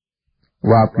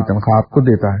वो आपकी तनख्वाह आपको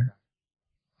देता है।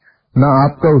 ना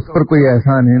आपका उस पर कोई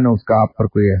एहसान है, ना उसका आप पर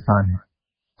कोई एहसान है।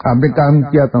 आपने काम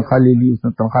किया, तनख्वाह ले ली,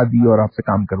 उसने तनख्वाह दी और आपसे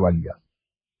काम करवा लिया।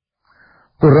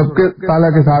 तो रब के ताला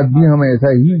के साथ भी हम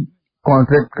ऐसा ही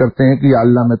कॉन्ट्रैक्ट करते हैं कि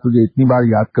अल्लाह मैं तुझे इतनी बार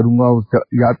याद करूंगा, उस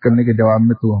याद करने के जवाब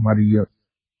में तू हमारी ये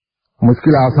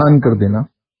मुश्किल आसान कर देना।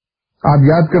 आप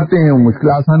याद करते हैं, वो मुश्किल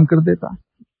आसान कर देता।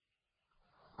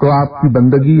 तो आपकी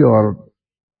बंदगी और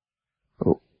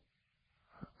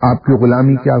आपकी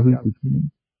गुलामी क्या हुई? कुछ नहीं।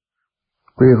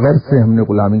 कोई गर्ज से हमने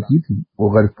गुलामी की थी, वो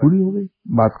गर्ज पूरी हो गई,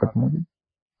 बात खत्म हो गई।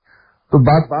 तो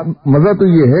बात मजा तो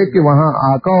ये है कि वहां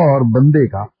आका और बंदे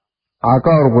का,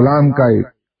 आका और गुलाम का एक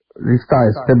रिश्ता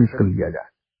एस्टेब्लिश कर लिया जाए।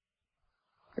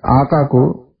 आका को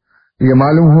ये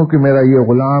मालूम हो कि मेरा ये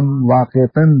गुलाम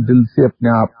वाकईतन दिल से अपने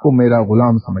आप को मेरा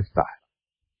गुलाम समझता है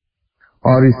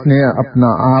और इसने अपना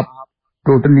आप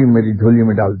टोटली मेरी झोली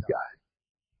में डाल दिया है।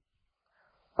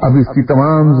 अब इसकी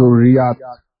तमाम जरूरियात,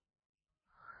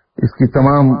 इसकी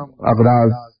तमाम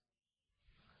अगराज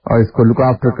और इसको लुक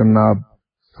आफ्टर करना अब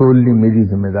सोलली मेरी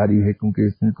जिम्मेदारी है, क्योंकि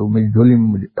इसने तो मेरी झोली में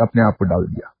मुझे अपने आप को डाल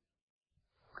दिया।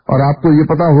 और आपको ये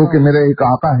पता हो कि मेरा एक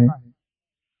आका है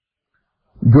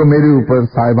जो मेरे ऊपर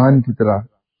साहिबान की तरह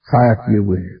साया किए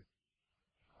हुए है,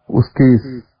 उसके इस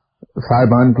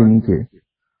साहिबान के नीचे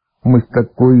मुझ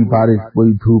तक कोई बारिश,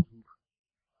 कोई धूप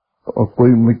और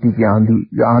कोई मिट्टी की आंधी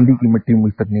या आंधी की मिट्टी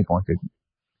मुझ तक नहीं पहुंचेगी।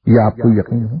 ये आपको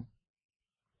यकीन है?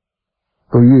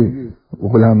 तो ये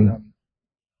गुलामी,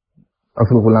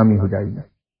 असल गुलामी हो जाएगी।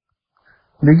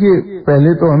 देखिए,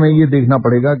 पहले तो हमें ये देखना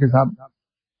पड़ेगा कि साहब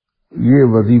ये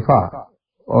वजीफा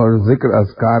और जिक्र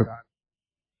अज़कार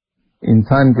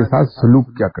इंसान के साथ सलूक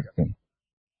क्या करते हैं।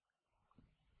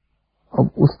 अब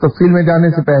उस तफसील में जाने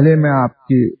से पहले मैं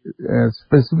आपके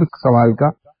स्पेसिफिक सवाल का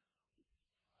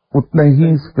उतना ही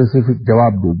स्पेसिफिक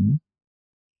जवाब दे दूं।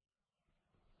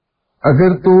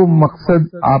 अगर तो मकसद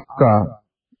आपका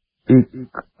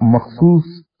एक मखसूस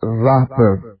राह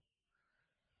पर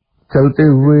चलते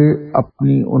हुए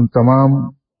अपनी उन तमाम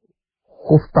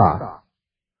खुफ्ता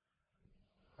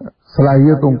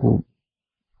सलाहियतों को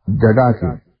जगा के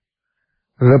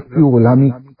रब की गुलामी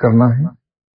करना है,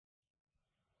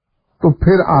 तो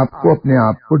फिर आपको अपने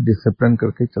आप को डिसिप्लिन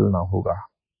करके चलना होगा,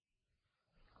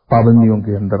 पाबंदियों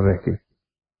के अंदर रह के।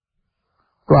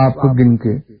 तो आपको गिन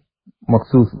के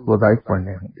मखसूस वज़ाइफ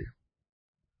पढ़ने होंगे।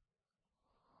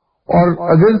 और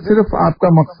अगर सिर्फ आपका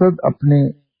मकसद अपने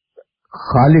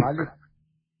खालिक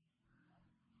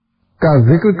का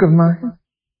जिक्र करना है,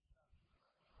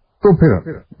 तो फिर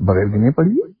बगैर गिने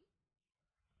पढ़िए।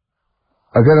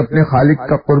 अगर अपने खालिक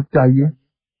का कुर्ब चाहिए,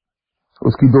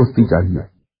 उसकी दोस्ती चाहिए,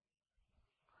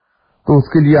 तो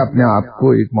उसके लिए अपने आप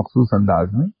को एक मखसूस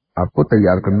अंदाज में आपको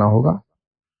तैयार करना होगा,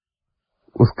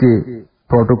 उसके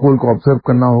प्रोटोकॉल को ऑब्जर्व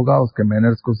करना होगा, उसके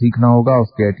मैनर्स को सीखना होगा,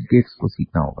 उसके एटिकेट्स को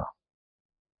सीखना होगा।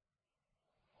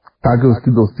 تاکہ اس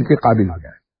کی دوستی کے قابل ہو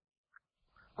جائے.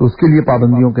 تو اس کے لیے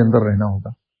پابندیوں کے اندر رہنا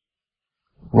ہوگا.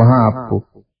 وہاں آپ کو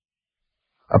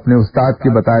اپنے استاد کے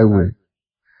بتائے ہوئے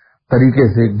طریقے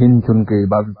سے گن چن کے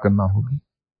عبادت کرنا ہوگی.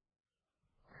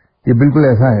 یہ بالکل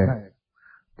ایسا ہے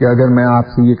کہ اگر میں آپ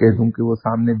سے یہ کہہ دوں کہ وہ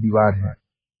سامنے دیوار ہے,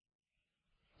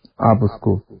 آپ اس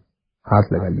کو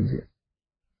ہاتھ لگا لیجئے.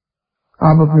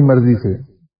 آپ اپنی مرضی سے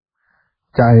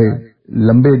چاہے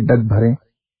لمبے ڈگ بھریں,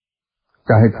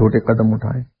 چاہے چھوٹے قدم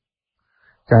اٹھائیں,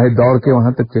 چاہے دوڑ کے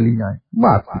وہاں تک چلی جائیں, وہ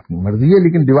آپ کی اپنی مرضی ہے,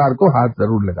 لیکن دیوار کو ہاتھ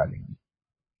ضرور لگا لیں گی.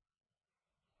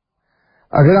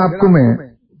 اگر آپ کو میں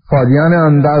فوجیانہ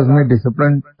انداز میں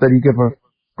ڈسپلن طریقے پر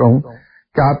کہوں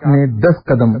کہ آپ نے 10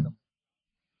 قدم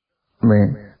میں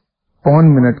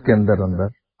 5 منٹ کے اندر اندر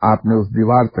آپ نے اس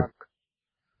دیوار تک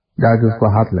جا کے اس کو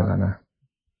ہاتھ لگانا ہے,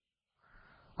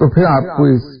 تو پھر آپ کو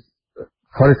اس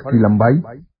فرش کی لمبائی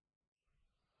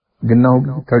گننا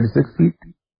ہوگی. 36 فیٹ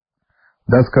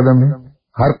 10 قدم ہے,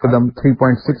 ہر قدم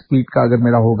 3.6 فیٹ کا اگر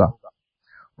میرا ہوگا,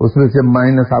 اس میں سے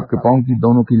مائنس آپ کے پاؤں کی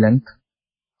دونوں کی لینتھ,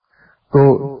 تو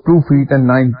 2 فیٹ and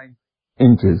 9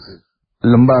 inches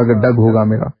لمبا اگر ڈگ ہوگا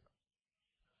میرا,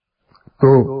 تو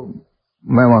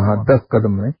میں وہاں 10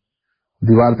 قدم میں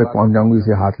دیوار تک پہنچ جاؤں گی,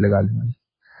 اسے ہاتھ لگا لیں گی.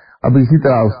 اب اسی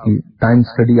طرح اس کی ٹائم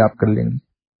سٹڈی آپ کر لیں گے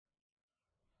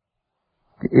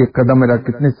کہ ایک قدم میرا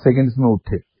کتنے سیکنڈز میں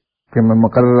اٹھے کہ میں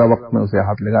مقررہ وقت میں اسے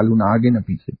ہاتھ لگا لوں, نہ آگے نہ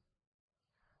پیچھے.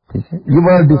 ٹھیک ہے, یہ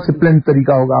بڑا ڈسپلن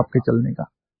طریقہ ہوگا آپ کے چلنے کا,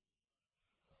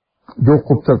 جو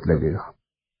خوبصورت لگے گا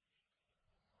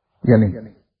یا نہیں.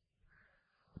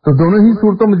 تو دونوں ہی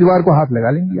صورتوں میں دیوار کو ہاتھ لگا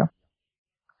لیں گے آپ.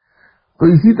 تو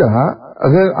اسی طرح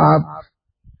اگر آپ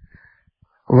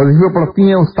وظیفے پڑھتی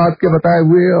ہیں استاد کے بتائے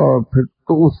ہوئے, اور پھر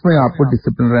تو اس میں آپ کو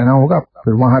ڈسپلن رہنا ہوگا.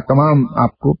 پھر وہاں تمام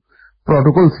آپ کو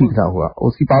پروٹوکول سیکھنا ہوگا,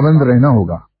 اس کی پابند رہنا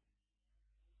ہوگا,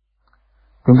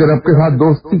 کیونکہ رب کے ساتھ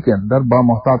دوستی کے اندر بڑا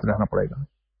محتاط رہنا پڑے گا.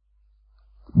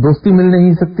 دوستی مل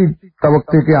نہیں سکتی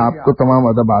توقع کہ آپ کو تمام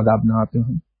ادب آداب نہ آتے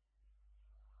ہوں.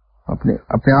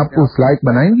 اپنے آپ کو اس لائق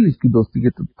بنائیں گی اس کی دوستی کے,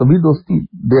 تبھی دوستی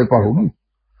دیر پا ہوگی,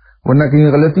 ورنہ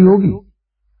کہیں غلطی ہوگی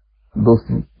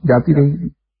دوستی جاتی رہے گی.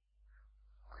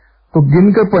 تو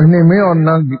گن کر پڑھنے میں اور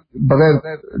نہ بغیر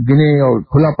گنے اور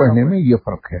کھلا پڑھنے میں یہ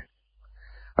فرق ہے.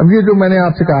 اب یہ جو میں نے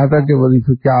آپ سے کہا تھا کہ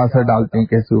وظیفے کیا اثر ڈالتے ہیں,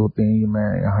 کیسے ہوتے ہیں, یہ میں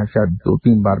یہاں شاید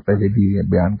 2-3 بار پہلے بھی یہ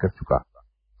بیان کر چکا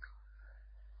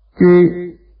کہ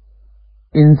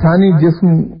انسانی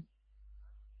جسم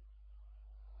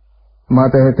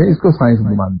ماتحت ہے, اس کو سائنس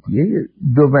بھی مانتی ہے. یہ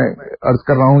جو میں عرض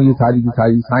کر رہا ہوں یہ ساری کی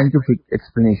ساری سائنٹیفک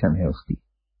ایکسپلینیشن ہے اس کی.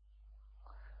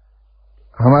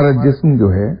 ہمارا جسم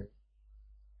جو ہے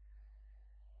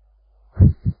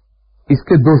اس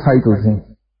کے 2 سائیکلز ہیں,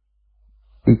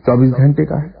 ایک 24 گھنٹے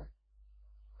کا ہے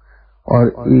اور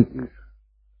ایک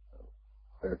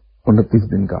 29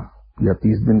 دن کا یا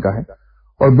 30 دن کا ہے,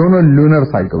 اور دونوں لونر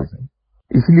سائیکلز ہیں.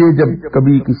 اس لیے جب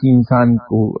کبھی کسی انسان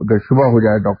کو اگر شبہ ہو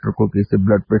جائے ڈاکٹر کو کہ اسے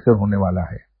بلڈ پریشر ہونے والا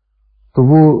ہے, تو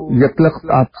وہ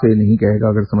یکلخت آپ سے نہیں کہے گا,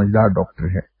 اگر سمجھدار ڈاکٹر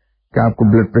ہے, کہ آپ کو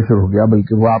بلڈ پریشر ہو گیا,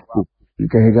 بلکہ وہ آپ کو یہ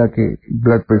کہے گا کہ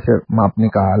بلڈ پریشر ماپنے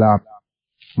کا آلہ آپ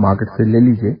مارکیٹ سے لے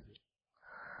لیجئے,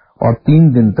 اور 3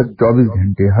 دن تک 24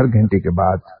 گھنٹے ہر گھنٹے کے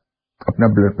بعد اپنا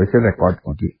بلڈ پریشر ریکارڈ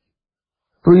کیجیے.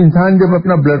 تو انسان جب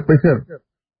اپنا blood pressure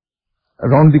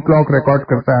round the clock record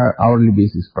کرتا ہے آورلی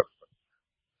بیسس پر,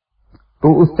 تو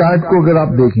اس چارٹ کو اگر آپ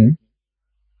دیکھیں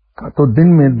تو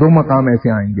دن میں 2 مقام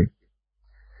ایسے آئیں گے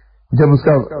جب اس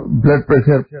کا بلڈ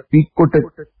پریشر پیک کو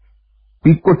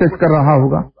ٹچ کر رہا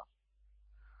ہوگا,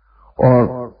 اور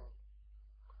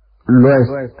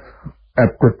لوئسٹ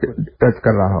ایپ کو ٹچ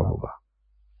کر رہا ہوگا.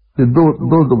 یہ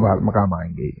دو بار مقام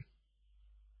آئیں گے.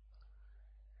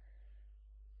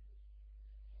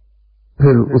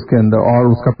 پھر اس کے اندر اور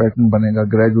اس کا پیٹرن بنے گا,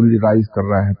 گریجولی رائز کر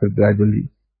رہا ہے, پھر گریجولی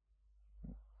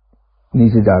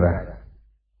نیچے جا رہا ہے.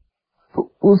 تو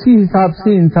اسی حساب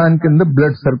سے انسان کے اندر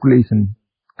بلڈ سرکولیشن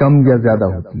کم یا زیادہ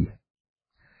ہوتی ہے.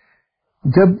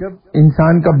 جب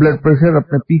انسان کا بلڈ پریشر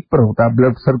اپنے پیک پر ہوتا ہے,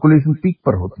 بلڈ سرکولیشن پیک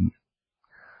پر ہوتی ہے,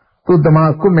 تو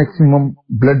دماغ کو میکسیمم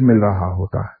بلڈ مل رہا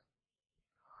ہوتا ہے.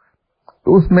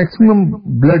 تو اس میکسیمم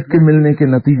بلڈ کے ملنے کے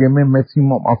نتیجے میں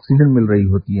میکسیمم آکسیجن مل رہی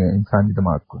ہوتی ہے انسانی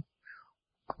دماغ کو.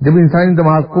 جب انسانی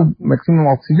دماغ کو میکسیمم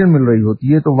آکسیجن مل رہی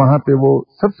ہوتی ہے تو وہاں پہ وہ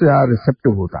سب سے زیادہ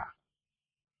ریسپٹیو ہوتا ہے.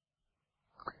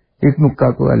 ایک نقطہ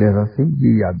تو علیحدہ سے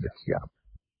یہ یاد رکھیے آپ.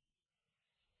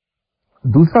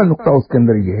 دوسرا نقطہ اس کے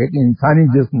اندر یہ ہے کہ انسانی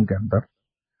جسم کے اندر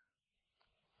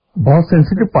بہت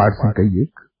سینسیٹیو پارٹس ہیں, کئی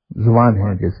ایک زبان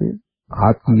ہے جیسے,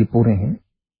 ہاتھ کی یہ پورے ہیں,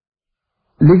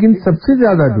 لیکن سب سے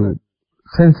زیادہ جو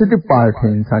سینسیٹیو پارٹ ہے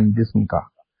انسانی جسم کا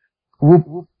وہ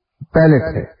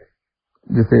پیلٹ ہے,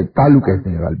 جسے تالو کہتے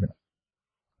ہیں. غالباً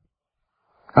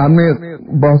آپ نے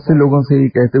بہت سے لوگوں سے یہ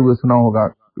کہتے ہوئے سنا ہوگا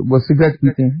वो सिगरेट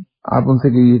पीते हैं, आप उनसे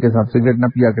कहिए कि साहब सिगरेट ना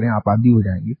पिया करें, आप आदी हो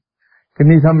जाएंगे। कि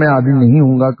नहीं साहब मैं आदी नहीं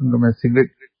हूंगा, क्योंकि मैं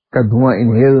सिगरेट का धुआं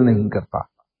इनहेल नहीं करता,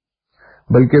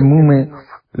 बल्कि मुंह में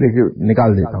लेके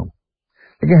निकाल देता हूं।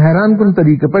 लेकिन हैरान कुन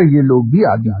तरीके पर ये लोग भी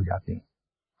आदी हो जाते हैं।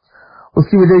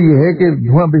 उसकी वजह यह है कि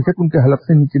धुआं बेशक उनके हलक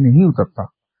से नीचे नहीं उतरता,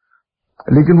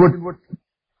 लेकिन वो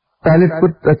पैलेट को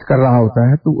टच कर रहा होता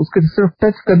है, तो उसके सिर्फ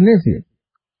टच करने से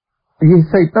ये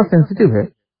हिस्सा इतना सेंसिटिव है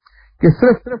कि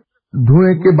सिर्फ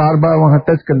धुएं के बार बार वहां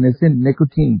टच करने से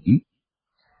निकोटीन की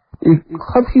एक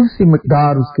खफी सी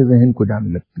मिकदार उसके जहन को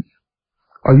जाने लगती है,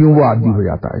 और यूं वो आदी हो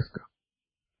जाता है इसका।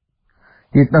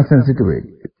 ये इतना सेंसिटिव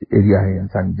एरिया है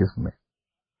इंसानी जिस्म में।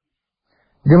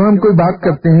 जब हम कोई बात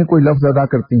करते हैं, कोई लफ्ज अदा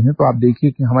करते हैं, तो आप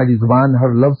देखिए कि हमारी जुबान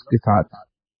हर लफ्ज के साथ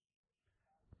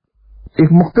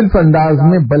एक मुख्तलिफ अंदाज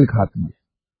में बल खाती है,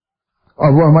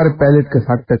 और वो हमारे पैलेट के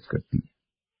साथ टच करती है।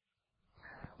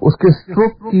 उसके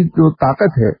स्ट्रोक की जो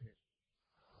ताकत है,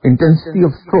 इंटेंसिटी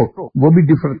ऑफ स्ट्रोक, वो भी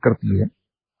डिफर करती है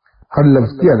हर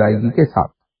लफ्ज की अदायगी के साथ।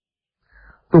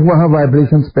 तो वहां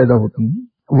वाइब्रेशंस पैदा होती हैं,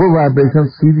 वो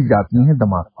वाइब्रेशंस सीधी जाती हैं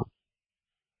दिमाग को।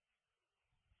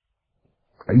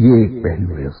 ये एक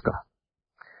पहलू है उसका।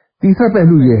 तीसरा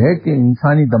पहलू यह है कि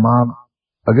इंसानी दिमाग,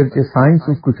 अगरचे साइंस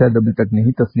उसको शायद अभी तक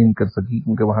नहीं तस्लीम कर सकी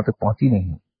क्योंकि वहां तक पहुंची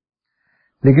नहीं,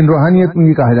 लेकिन रूहानियत में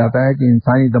ये कहा जाता है कि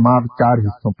इंसानी दिमाग 4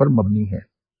 हिस्सों पर मबनी है।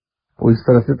 वो इस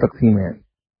तरह से तकसीम है,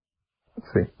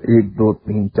 1 2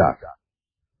 3 4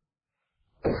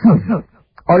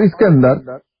 और इसके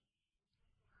अंदर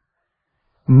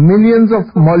मिलियंस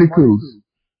ऑफ मॉलिक्यूल्स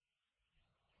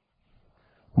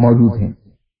मौजूद हैं।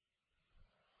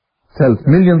 सेल्स,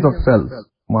 मिलियंस ऑफ सेल्स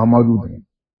वहां मौजूद हैं।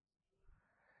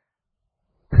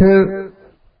 फिर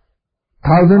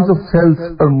थाउजेंड्स ऑफ सेल्स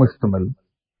पर मुश्तमिल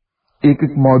एक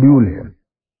एक मॉड्यूल है।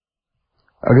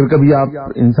 अगर कभी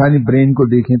आप इंसानी ब्रेन को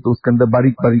देखें तो उसके अंदर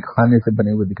बारीक बारीक खाने से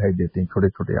बने हुए दिखाई देते हैं, छोटे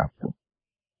छोटे। आपको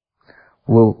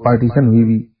वो पार्टीशन हुई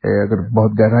भी है, अगर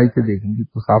बहुत गहराई से देखेंगे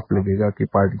तो साफ लगेगा कि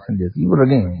पार्टीशन जैसी वो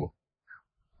लगे हैं।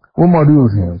 वो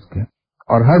मॉड्यूल्स हैं उसके,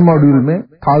 और हर मॉड्यूल में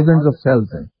थाउजेंड्स ऑफ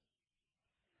सेल्स हैं।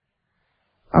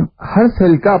 अब हर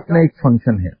सेल का अपना एक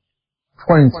फंक्शन है।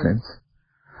 फॉर इंस्टेंस,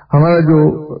 हमारा जो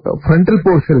फ्रंटल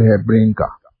पोर्शन है ब्रेन का,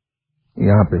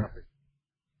 यहां पे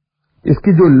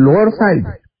इसकी जो लोअर साइड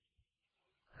है,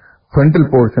 फ्रंटल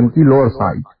पोर्शन की लोअर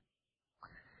साइड,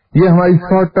 ये हमारी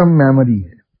शॉर्ट टर्म मेमोरी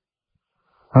है।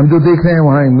 हम जो देख रहे हैं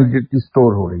वहां इमीडिएटली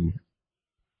स्टोर हो रही है,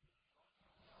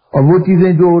 और वो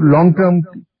चीजें जो लॉन्ग टर्म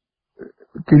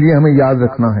के लिए हमें याद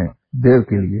रखना है देर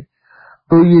के लिए,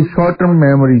 तो ये शॉर्ट टर्म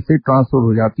मेमोरी से ट्रांसफर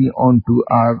हो जाती है on to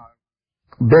are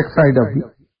back side of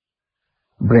the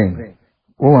brain,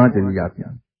 वो वहां चली जाती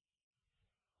है।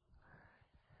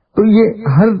 तो ये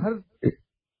हर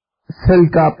सेल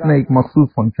का अपना एक मखसूस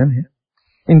फंक्शन है।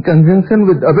 इन कंजंक्शन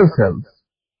विद अदर सेल्स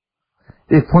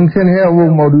एक फंक्शन है, वो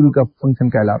मॉड्यूल का फंक्शन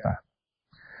कहलाता है।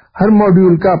 हर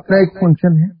मॉड्यूल का अपना एक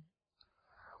फंक्शन है,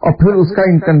 और फिर उसका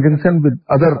इन कंजंक्शन विद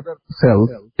अदर सेल्स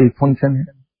एक फंक्शन है,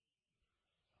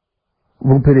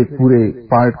 वो फिर एक पूरे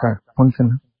पार्ट का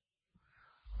फंक्शन है।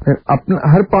 फिर अपना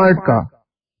हर पार्ट का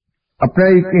अपना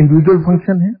एक इंडिविजुअल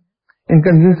फंक्शन है, इन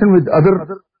कंजंक्शन विद अदर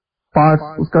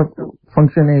पार्ट्स उसका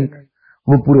फंक्शन है,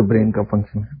 वो पूरे ब्रेन का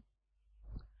फंक्शन है।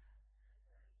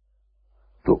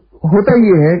 तो होता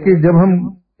ये है कि जब हम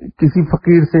किसी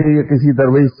फकीर से या किसी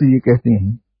दरवेश से ये कहते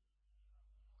हैं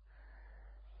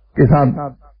कि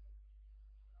साहब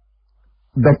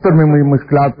दफ्तर में मुझे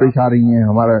मुश्किलात पेश आ रही हैं,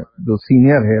 हमारा जो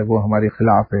सीनियर है वो हमारे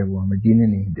खिलाफ है, वो हमें जीने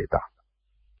नहीं देता,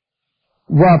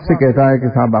 वो आपसे कहता है कि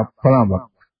साहब आप फला वक्त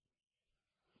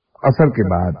असर के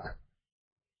बाद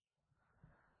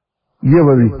ये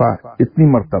वजीफा इतनी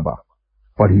मर्तबा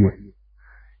पढ़िए।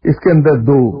 इसके अंदर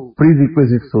 2 प्री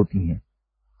रिक्विजिट्स होती हैं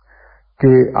कि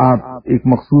आप एक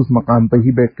मखसूस मकाम पर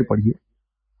ही बैठ के पढ़िए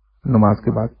नमाज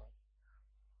के बाद,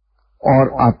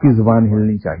 और आपकी जुबान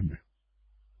हिलनी चाहिए,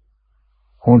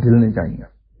 होंठ हिलने चाहिए।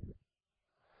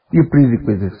 ये प्री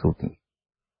रिक्विजिट्स होती हैं।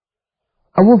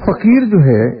 अब वो फकीर जो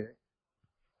है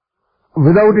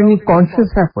विदाउट एनी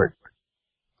कॉन्शियस एफर्ट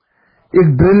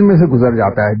एक ड्रिल में से गुजर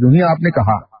जाता है। जो ही आपने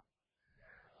कहा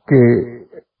कि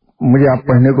मुझे आप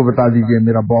पढ़ने को बता दीजिए,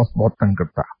 मेरा बॉस बहुत तंग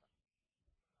करता है,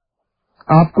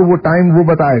 आपको वो टाइम वो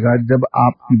बताएगा जब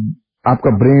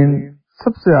आपका ब्रेन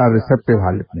सबसे ज्यादा रिसेप्टिव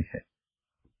हालत में है।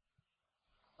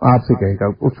 आपसे कहेगा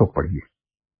उस वक्त पढ़िए।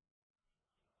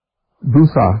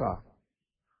 दूसरा,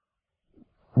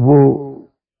 वो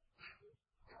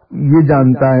ये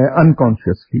जानता है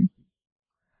अनकॉन्शियसली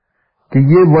कि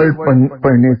ये वर्ड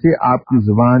पढ़ने से आपकी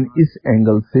जुबान इस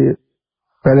एंगल से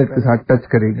पैलेट के साथ टच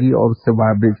करेगी और उससे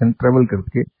वाइब्रेशन ट्रेवल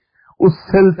करके उस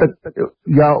सेल तक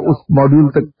या उस मॉड्यूल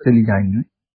तक चली जाएंगी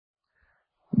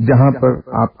जहां पर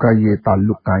आपका ये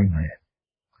ताल्लुक कायम है,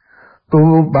 तो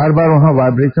वो बार बार वहां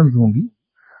वाइब्रेशंस होंगी,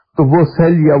 तो वो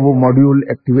सेल या वो मॉड्यूल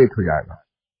एक्टिवेट हो जाएगा।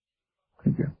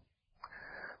 ठीक है,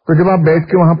 तो जब आप बैठ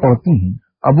के वहां पढ़ती हैं,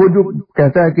 अब वो जो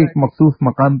कहता है कि एक मखसूस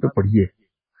मकाम पे पढ़िए,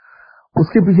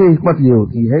 उसके पीछे हिकमत ये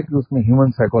होती है कि उसमें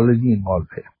ह्यूमन साइकोलॉजी इन्वॉल्व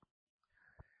है।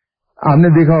 आपने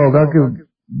देखा होगा कि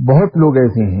बहुत लोग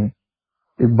ऐसे हैं,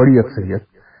 एक बड़ी अक्सरियत,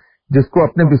 जिसको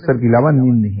अपने बिस्तर के अलावा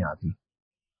नींद नहीं आती,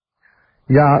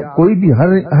 या कोई भी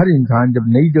हर इंसान जब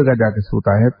नई जगह जाके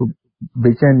सोता है तो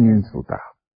बेचैन नींद सोता है,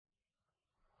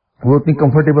 वो उतनी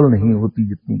कंफर्टेबल नहीं होती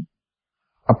जितनी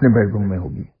अपने बेडरूम में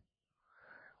होगी।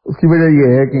 उसकी वजह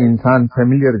यह है कि इंसान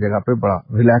फेमिलियर जगह पे बड़ा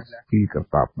रिलैक्स फील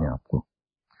करता अपने आप को।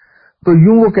 तो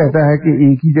यूं वो कहता है कि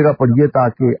एक ही जगह पढ़िए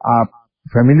ताकि आप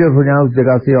फेमिलियर हो जाएं उस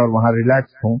जगह से और वहां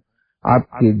रिलैक्स हों,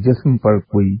 आपके जिस्म पर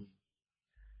कोई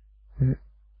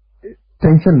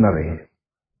टेंशन न रहे।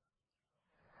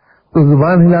 तो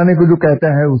जुबान हिलाने को जो कहता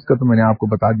है उसका तो मैंने आपको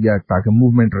बता दिया, ताकि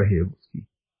मूवमेंट रहे उसकी।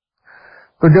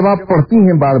 तो जब आप पढ़ती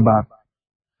हैं बार बार,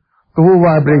 तो वो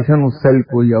वाइब्रेशन उस सेल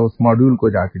को या उस मॉड्यूल को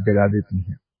जाके जगा देती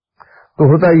है। तो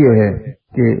होता यह है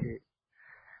कि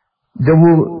जब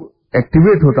वो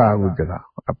एक्टिवेट होता है वो जगह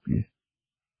आपकी,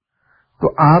 तो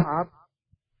आप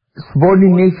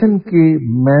सबॉर्डिनेशन के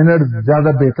मैनर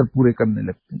ज्यादा बेहतर पूरे करने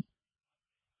लगते हैं।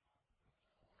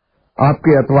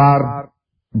 आपके अतवार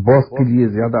बॉस के लिए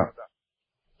ज्यादा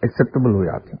एक्सेप्टेबल हो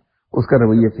जाते हैं, उसका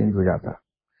रवैया चेंज हो जाता है।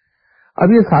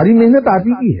 अब ये सारी मेहनत आप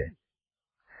ही की है,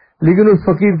 लेकिन उस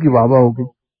फकीर की वाह वाह होगी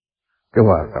कि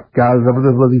वाह साहब क्या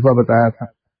जबरदस्त वजीफा बताया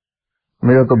था,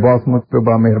 मेरा तो बॉस मुझ पे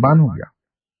बड़ा मेहरबान हो गया।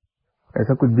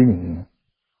 ऐसा कुछ भी नहीं है,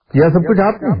 किया सब कुछ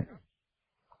आपने है,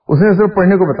 उसने सिर्फ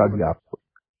पढ़ने को बता दिया आपको।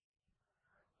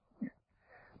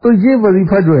 तो ये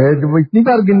वजीफा जो है, जब वो इतनी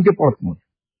बार गिन के पढ़ती है,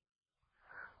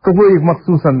 तो वो एक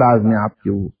मखसूस अंदाज में आपके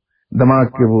वो दिमाग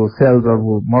के वो सेल्स और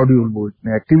वो मॉड्यूल वो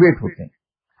इतने एक्टिवेट होते हैं,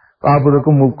 तो आप उधर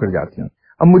को मूव कर जाती हैं।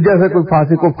 अब मुझे ऐसा कोई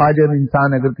फासिक फाजिर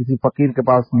इंसान अगर किसी फकीर के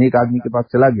पास, नेक आदमी के पास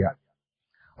चला गया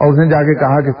और उसने जाके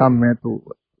कहा कि साहब मैं तो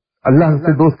अल्लाह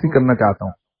से दोस्ती करना चाहता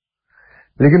हूं,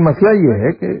 लेकिन मसला ये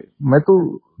है कि मैं तो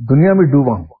दुनिया में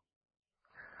डूबा हूं,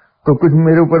 तो कुछ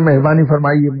मेरे ऊपर मेहरबानी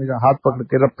फरमाइए, मेरा हाथ पकड़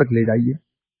के रब तक ले जाइए।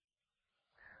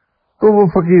 तो वो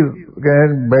फकीर कहे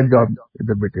बैठ जाओ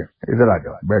इधर, बेटे इधर आ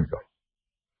जाओ, बैठ जाओ।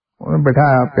 उन्होंने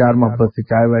बैठाया, प्यार मोहब्बत से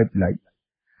चाय वाय पिलाई,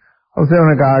 उससे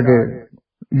उन्होंने कहा कि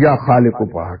या खालिक को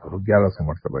पढ़ा करो 1100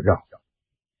 मरतबा, जाओ।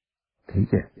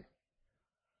 ठीक है,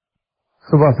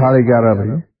 सुबह 11:30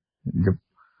 बजे जब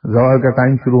ज़ोहर का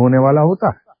टाइम शुरू होने वाला होता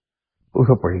है, तो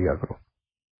उसे पढ़ लिया करो।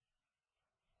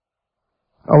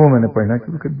 अब वो मैंने पढ़ना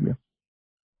शुरू कर दिया।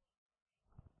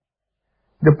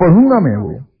 जब पढ़ूंगा मैं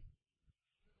वो,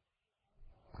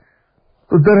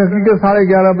 तो दर हकीकत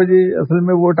 11:30 बजे असल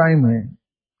में वो टाइम है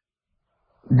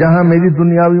जहां मेरी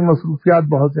दुनियावी मसरूफियात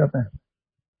बहुत ज्यादा है,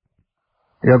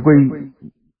 या कोई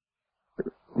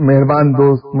मेहरबान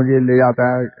दोस्त मुझे ले जाता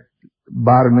है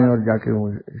बार में और जाके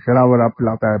वो शराब वराब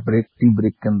पिलाता है टी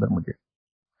ब्रेक के अंदर मुझे,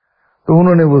 तो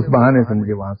उन्होंने उस बहाने से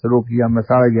मुझे वहां से रोक लिया। मैं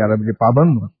 11:30 बजे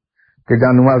पाबंद हूं कि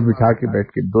जानमाज बिछा के बैठ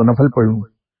के 2 नफल पढ़ूं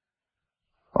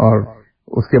और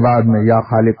उसके बाद मैं या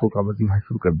खालिको का वजीफा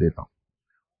शुरू कर देता हूं।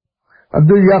 अब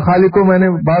जो या खालिको मैंने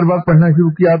बार बार पढ़ना शुरू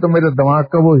किया, तो मेरे दिमाग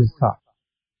का वो हिस्सा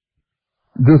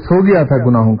जो सो गया था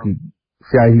गुनाहों की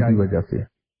स्याही की वजह से,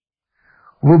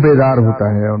 वो बेदार होता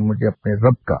है और मुझे अपने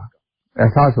रब का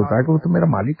एहसास होता है कि वो तो मेरा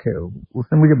मालिक है,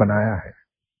 उसने मुझे बनाया है।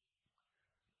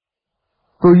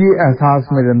 तो ये एहसास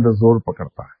मेरे अंदर जोर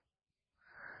पकड़ता है।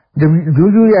 जब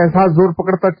जो ये एहसास जोर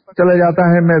पकड़ता चला जाता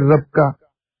है, मैं रब का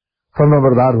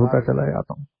फर्माबरदार होता चला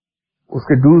जाता हूँ।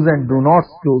 उसके डूज एंड डू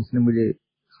नॉट्स जो उसने मुझे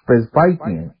स्पेसिफाई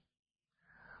किए हैं,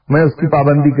 मैं उसकी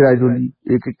पाबंदी ग्रेजुअली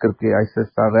एक एक करके आहिस्ता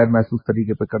आहिस्ता गैर महसूस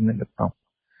तरीके पे करने लगता हूँ।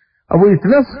 अब वो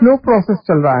इतना स्लो प्रोसेस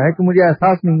चल रहा है कि मुझे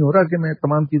एहसास नहीं हो रहा कि मैं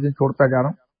तमाम चीजें छोड़ता जा रहा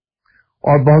हूँ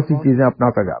और बहुत सी चीजें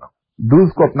अपनाता जा रहा हूँ।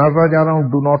 डूज को अपनाता जा रहा हूँ,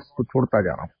 डू नॉट्स को छोड़ता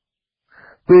जा रहा हूँ।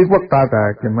 तो एक वक्त आता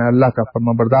है कि मैं अल्लाह का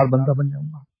फर्माबरदार बंदा बन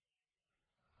जाऊंगा।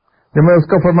 जब मैं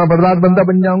उसका फर्माबरदार बंदा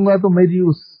बन जाऊंगा, तो मेरी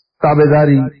उस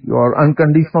ताबेदारी और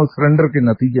अनकंडीशनल सरेंडर के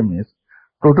नतीजे में,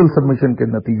 टोटल सबमिशन के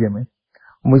नतीजे में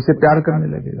मुझसे प्यार करने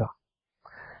लगेगा।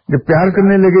 जब प्यार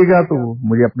करने लगेगा तो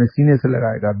मुझे अपने सीने से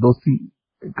लगाएगा, दोस्ती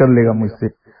कर लेगा मुझसे।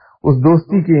 उस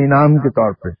दोस्ती के इनाम के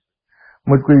तौर पे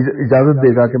मुझको इजाजत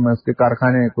देगा कि मैं उसके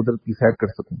कारखाने कुदरत की सैर कर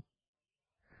सकूं।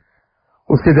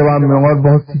 उसके जवाब में और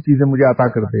बहुत सी चीजें मुझे अता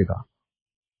कर देगा।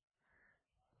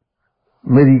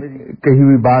 मेरी कही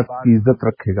हुई बात की इज्जत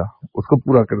रखेगा, उसको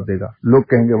पूरा कर देगा। लोग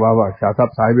कहेंगे वाह वाह शाह साहब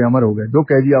साहिब अमर हो गए, जो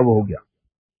कह दिया वो हो गया।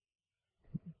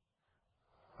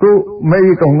 तो मैं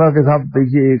ये कहूंगा कि साहब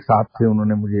देखिए, एक साहब थे,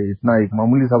 उन्होंने मुझे इतना एक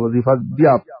मामूली सा वजीफा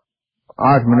दिया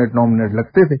 8 मिनट 9 मिनट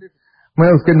लगते थे, मैं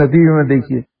उसके नतीजे में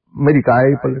देखिए मेरी काया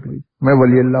ही पलट गई, मैं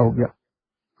वली अल्लाह हो गया।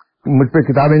 मुझ पे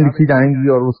किताबें लिखी जाएंगी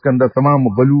और उसके अंदर तमाम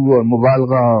गलू और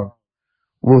मुबालगा और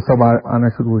वो सब आना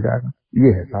शुरू हो जाएगा।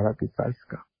 ये है सारा किस्सा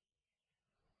इसका।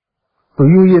 तो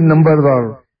यूं ये नंबर और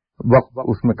वक्त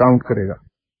उसमें काउंट करेगा।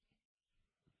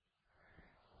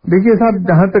 देखिए साहब,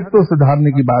 जहां तक तो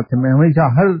सुधारने की बात है, मैं हमेशा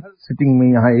हर सिटिंग में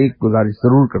यहाँ एक गुजारिश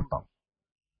जरूर करता हूं,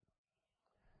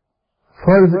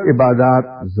 फर्ज इबादत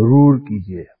जरूर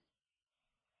कीजिए,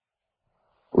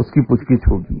 उसकी पुचकिच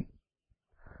होगी।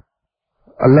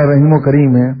 अल्लाह रहीम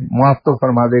करीम है, माफ तो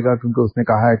फरमा देगा, क्योंकि उसने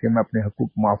कहा है कि मैं अपने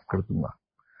हकूक माफ कर दूंगा,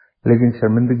 लेकिन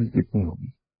शर्मिंदगी कितनी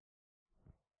होगी।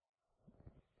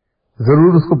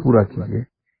 जरूर उसको पूरा कीजिए,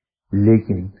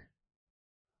 लेकिन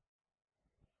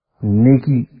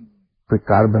नेकी पे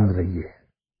कारबंद रहिए,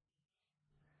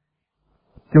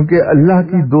 क्योंकि अल्लाह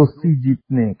की दोस्ती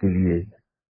जीतने के लिए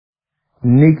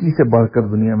नेकी से बढ़कर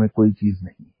दुनिया में कोई चीज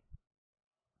नहीं।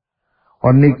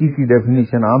 और नेकी की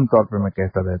डेफिनेशन आमतौर पर मैं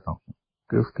कहता रहता हूं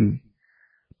कि उसकी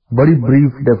बड़ी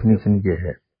ब्रीफ डेफिनेशन ये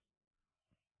है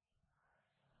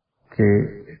कि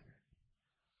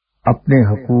अपने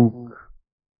हकूक,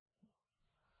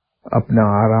 अपना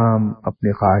आराम,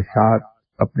 अपनी ख्वाहिशात,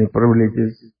 अपनी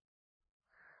प्रिविलेजेस,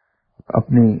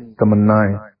 अपनी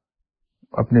तमन्नाएं,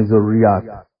 अपनी जरूरियात,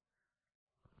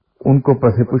 उनको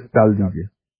पसे पुष्ट डाल दीजिए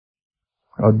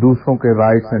और दूसरों के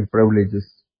राइट्स एंड प्रिविलेजेस,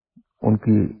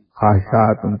 उनकी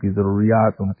ख्वाहिशात, उनकी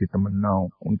जरूरियात, उनकी तमन्नाओं,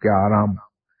 उनके आराम,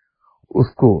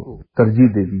 उसको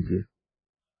तरजीह दे दीजिए,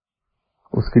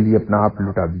 उसके लिए अपना आप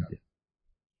लुटा दीजिए।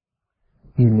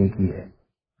 ये नेकी है।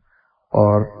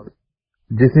 और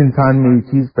जिस इंसान में ये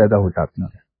चीज पैदा हो जाती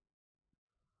है,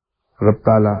 रब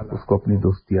ताला उसको अपनी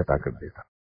दोस्ती अता कर देता।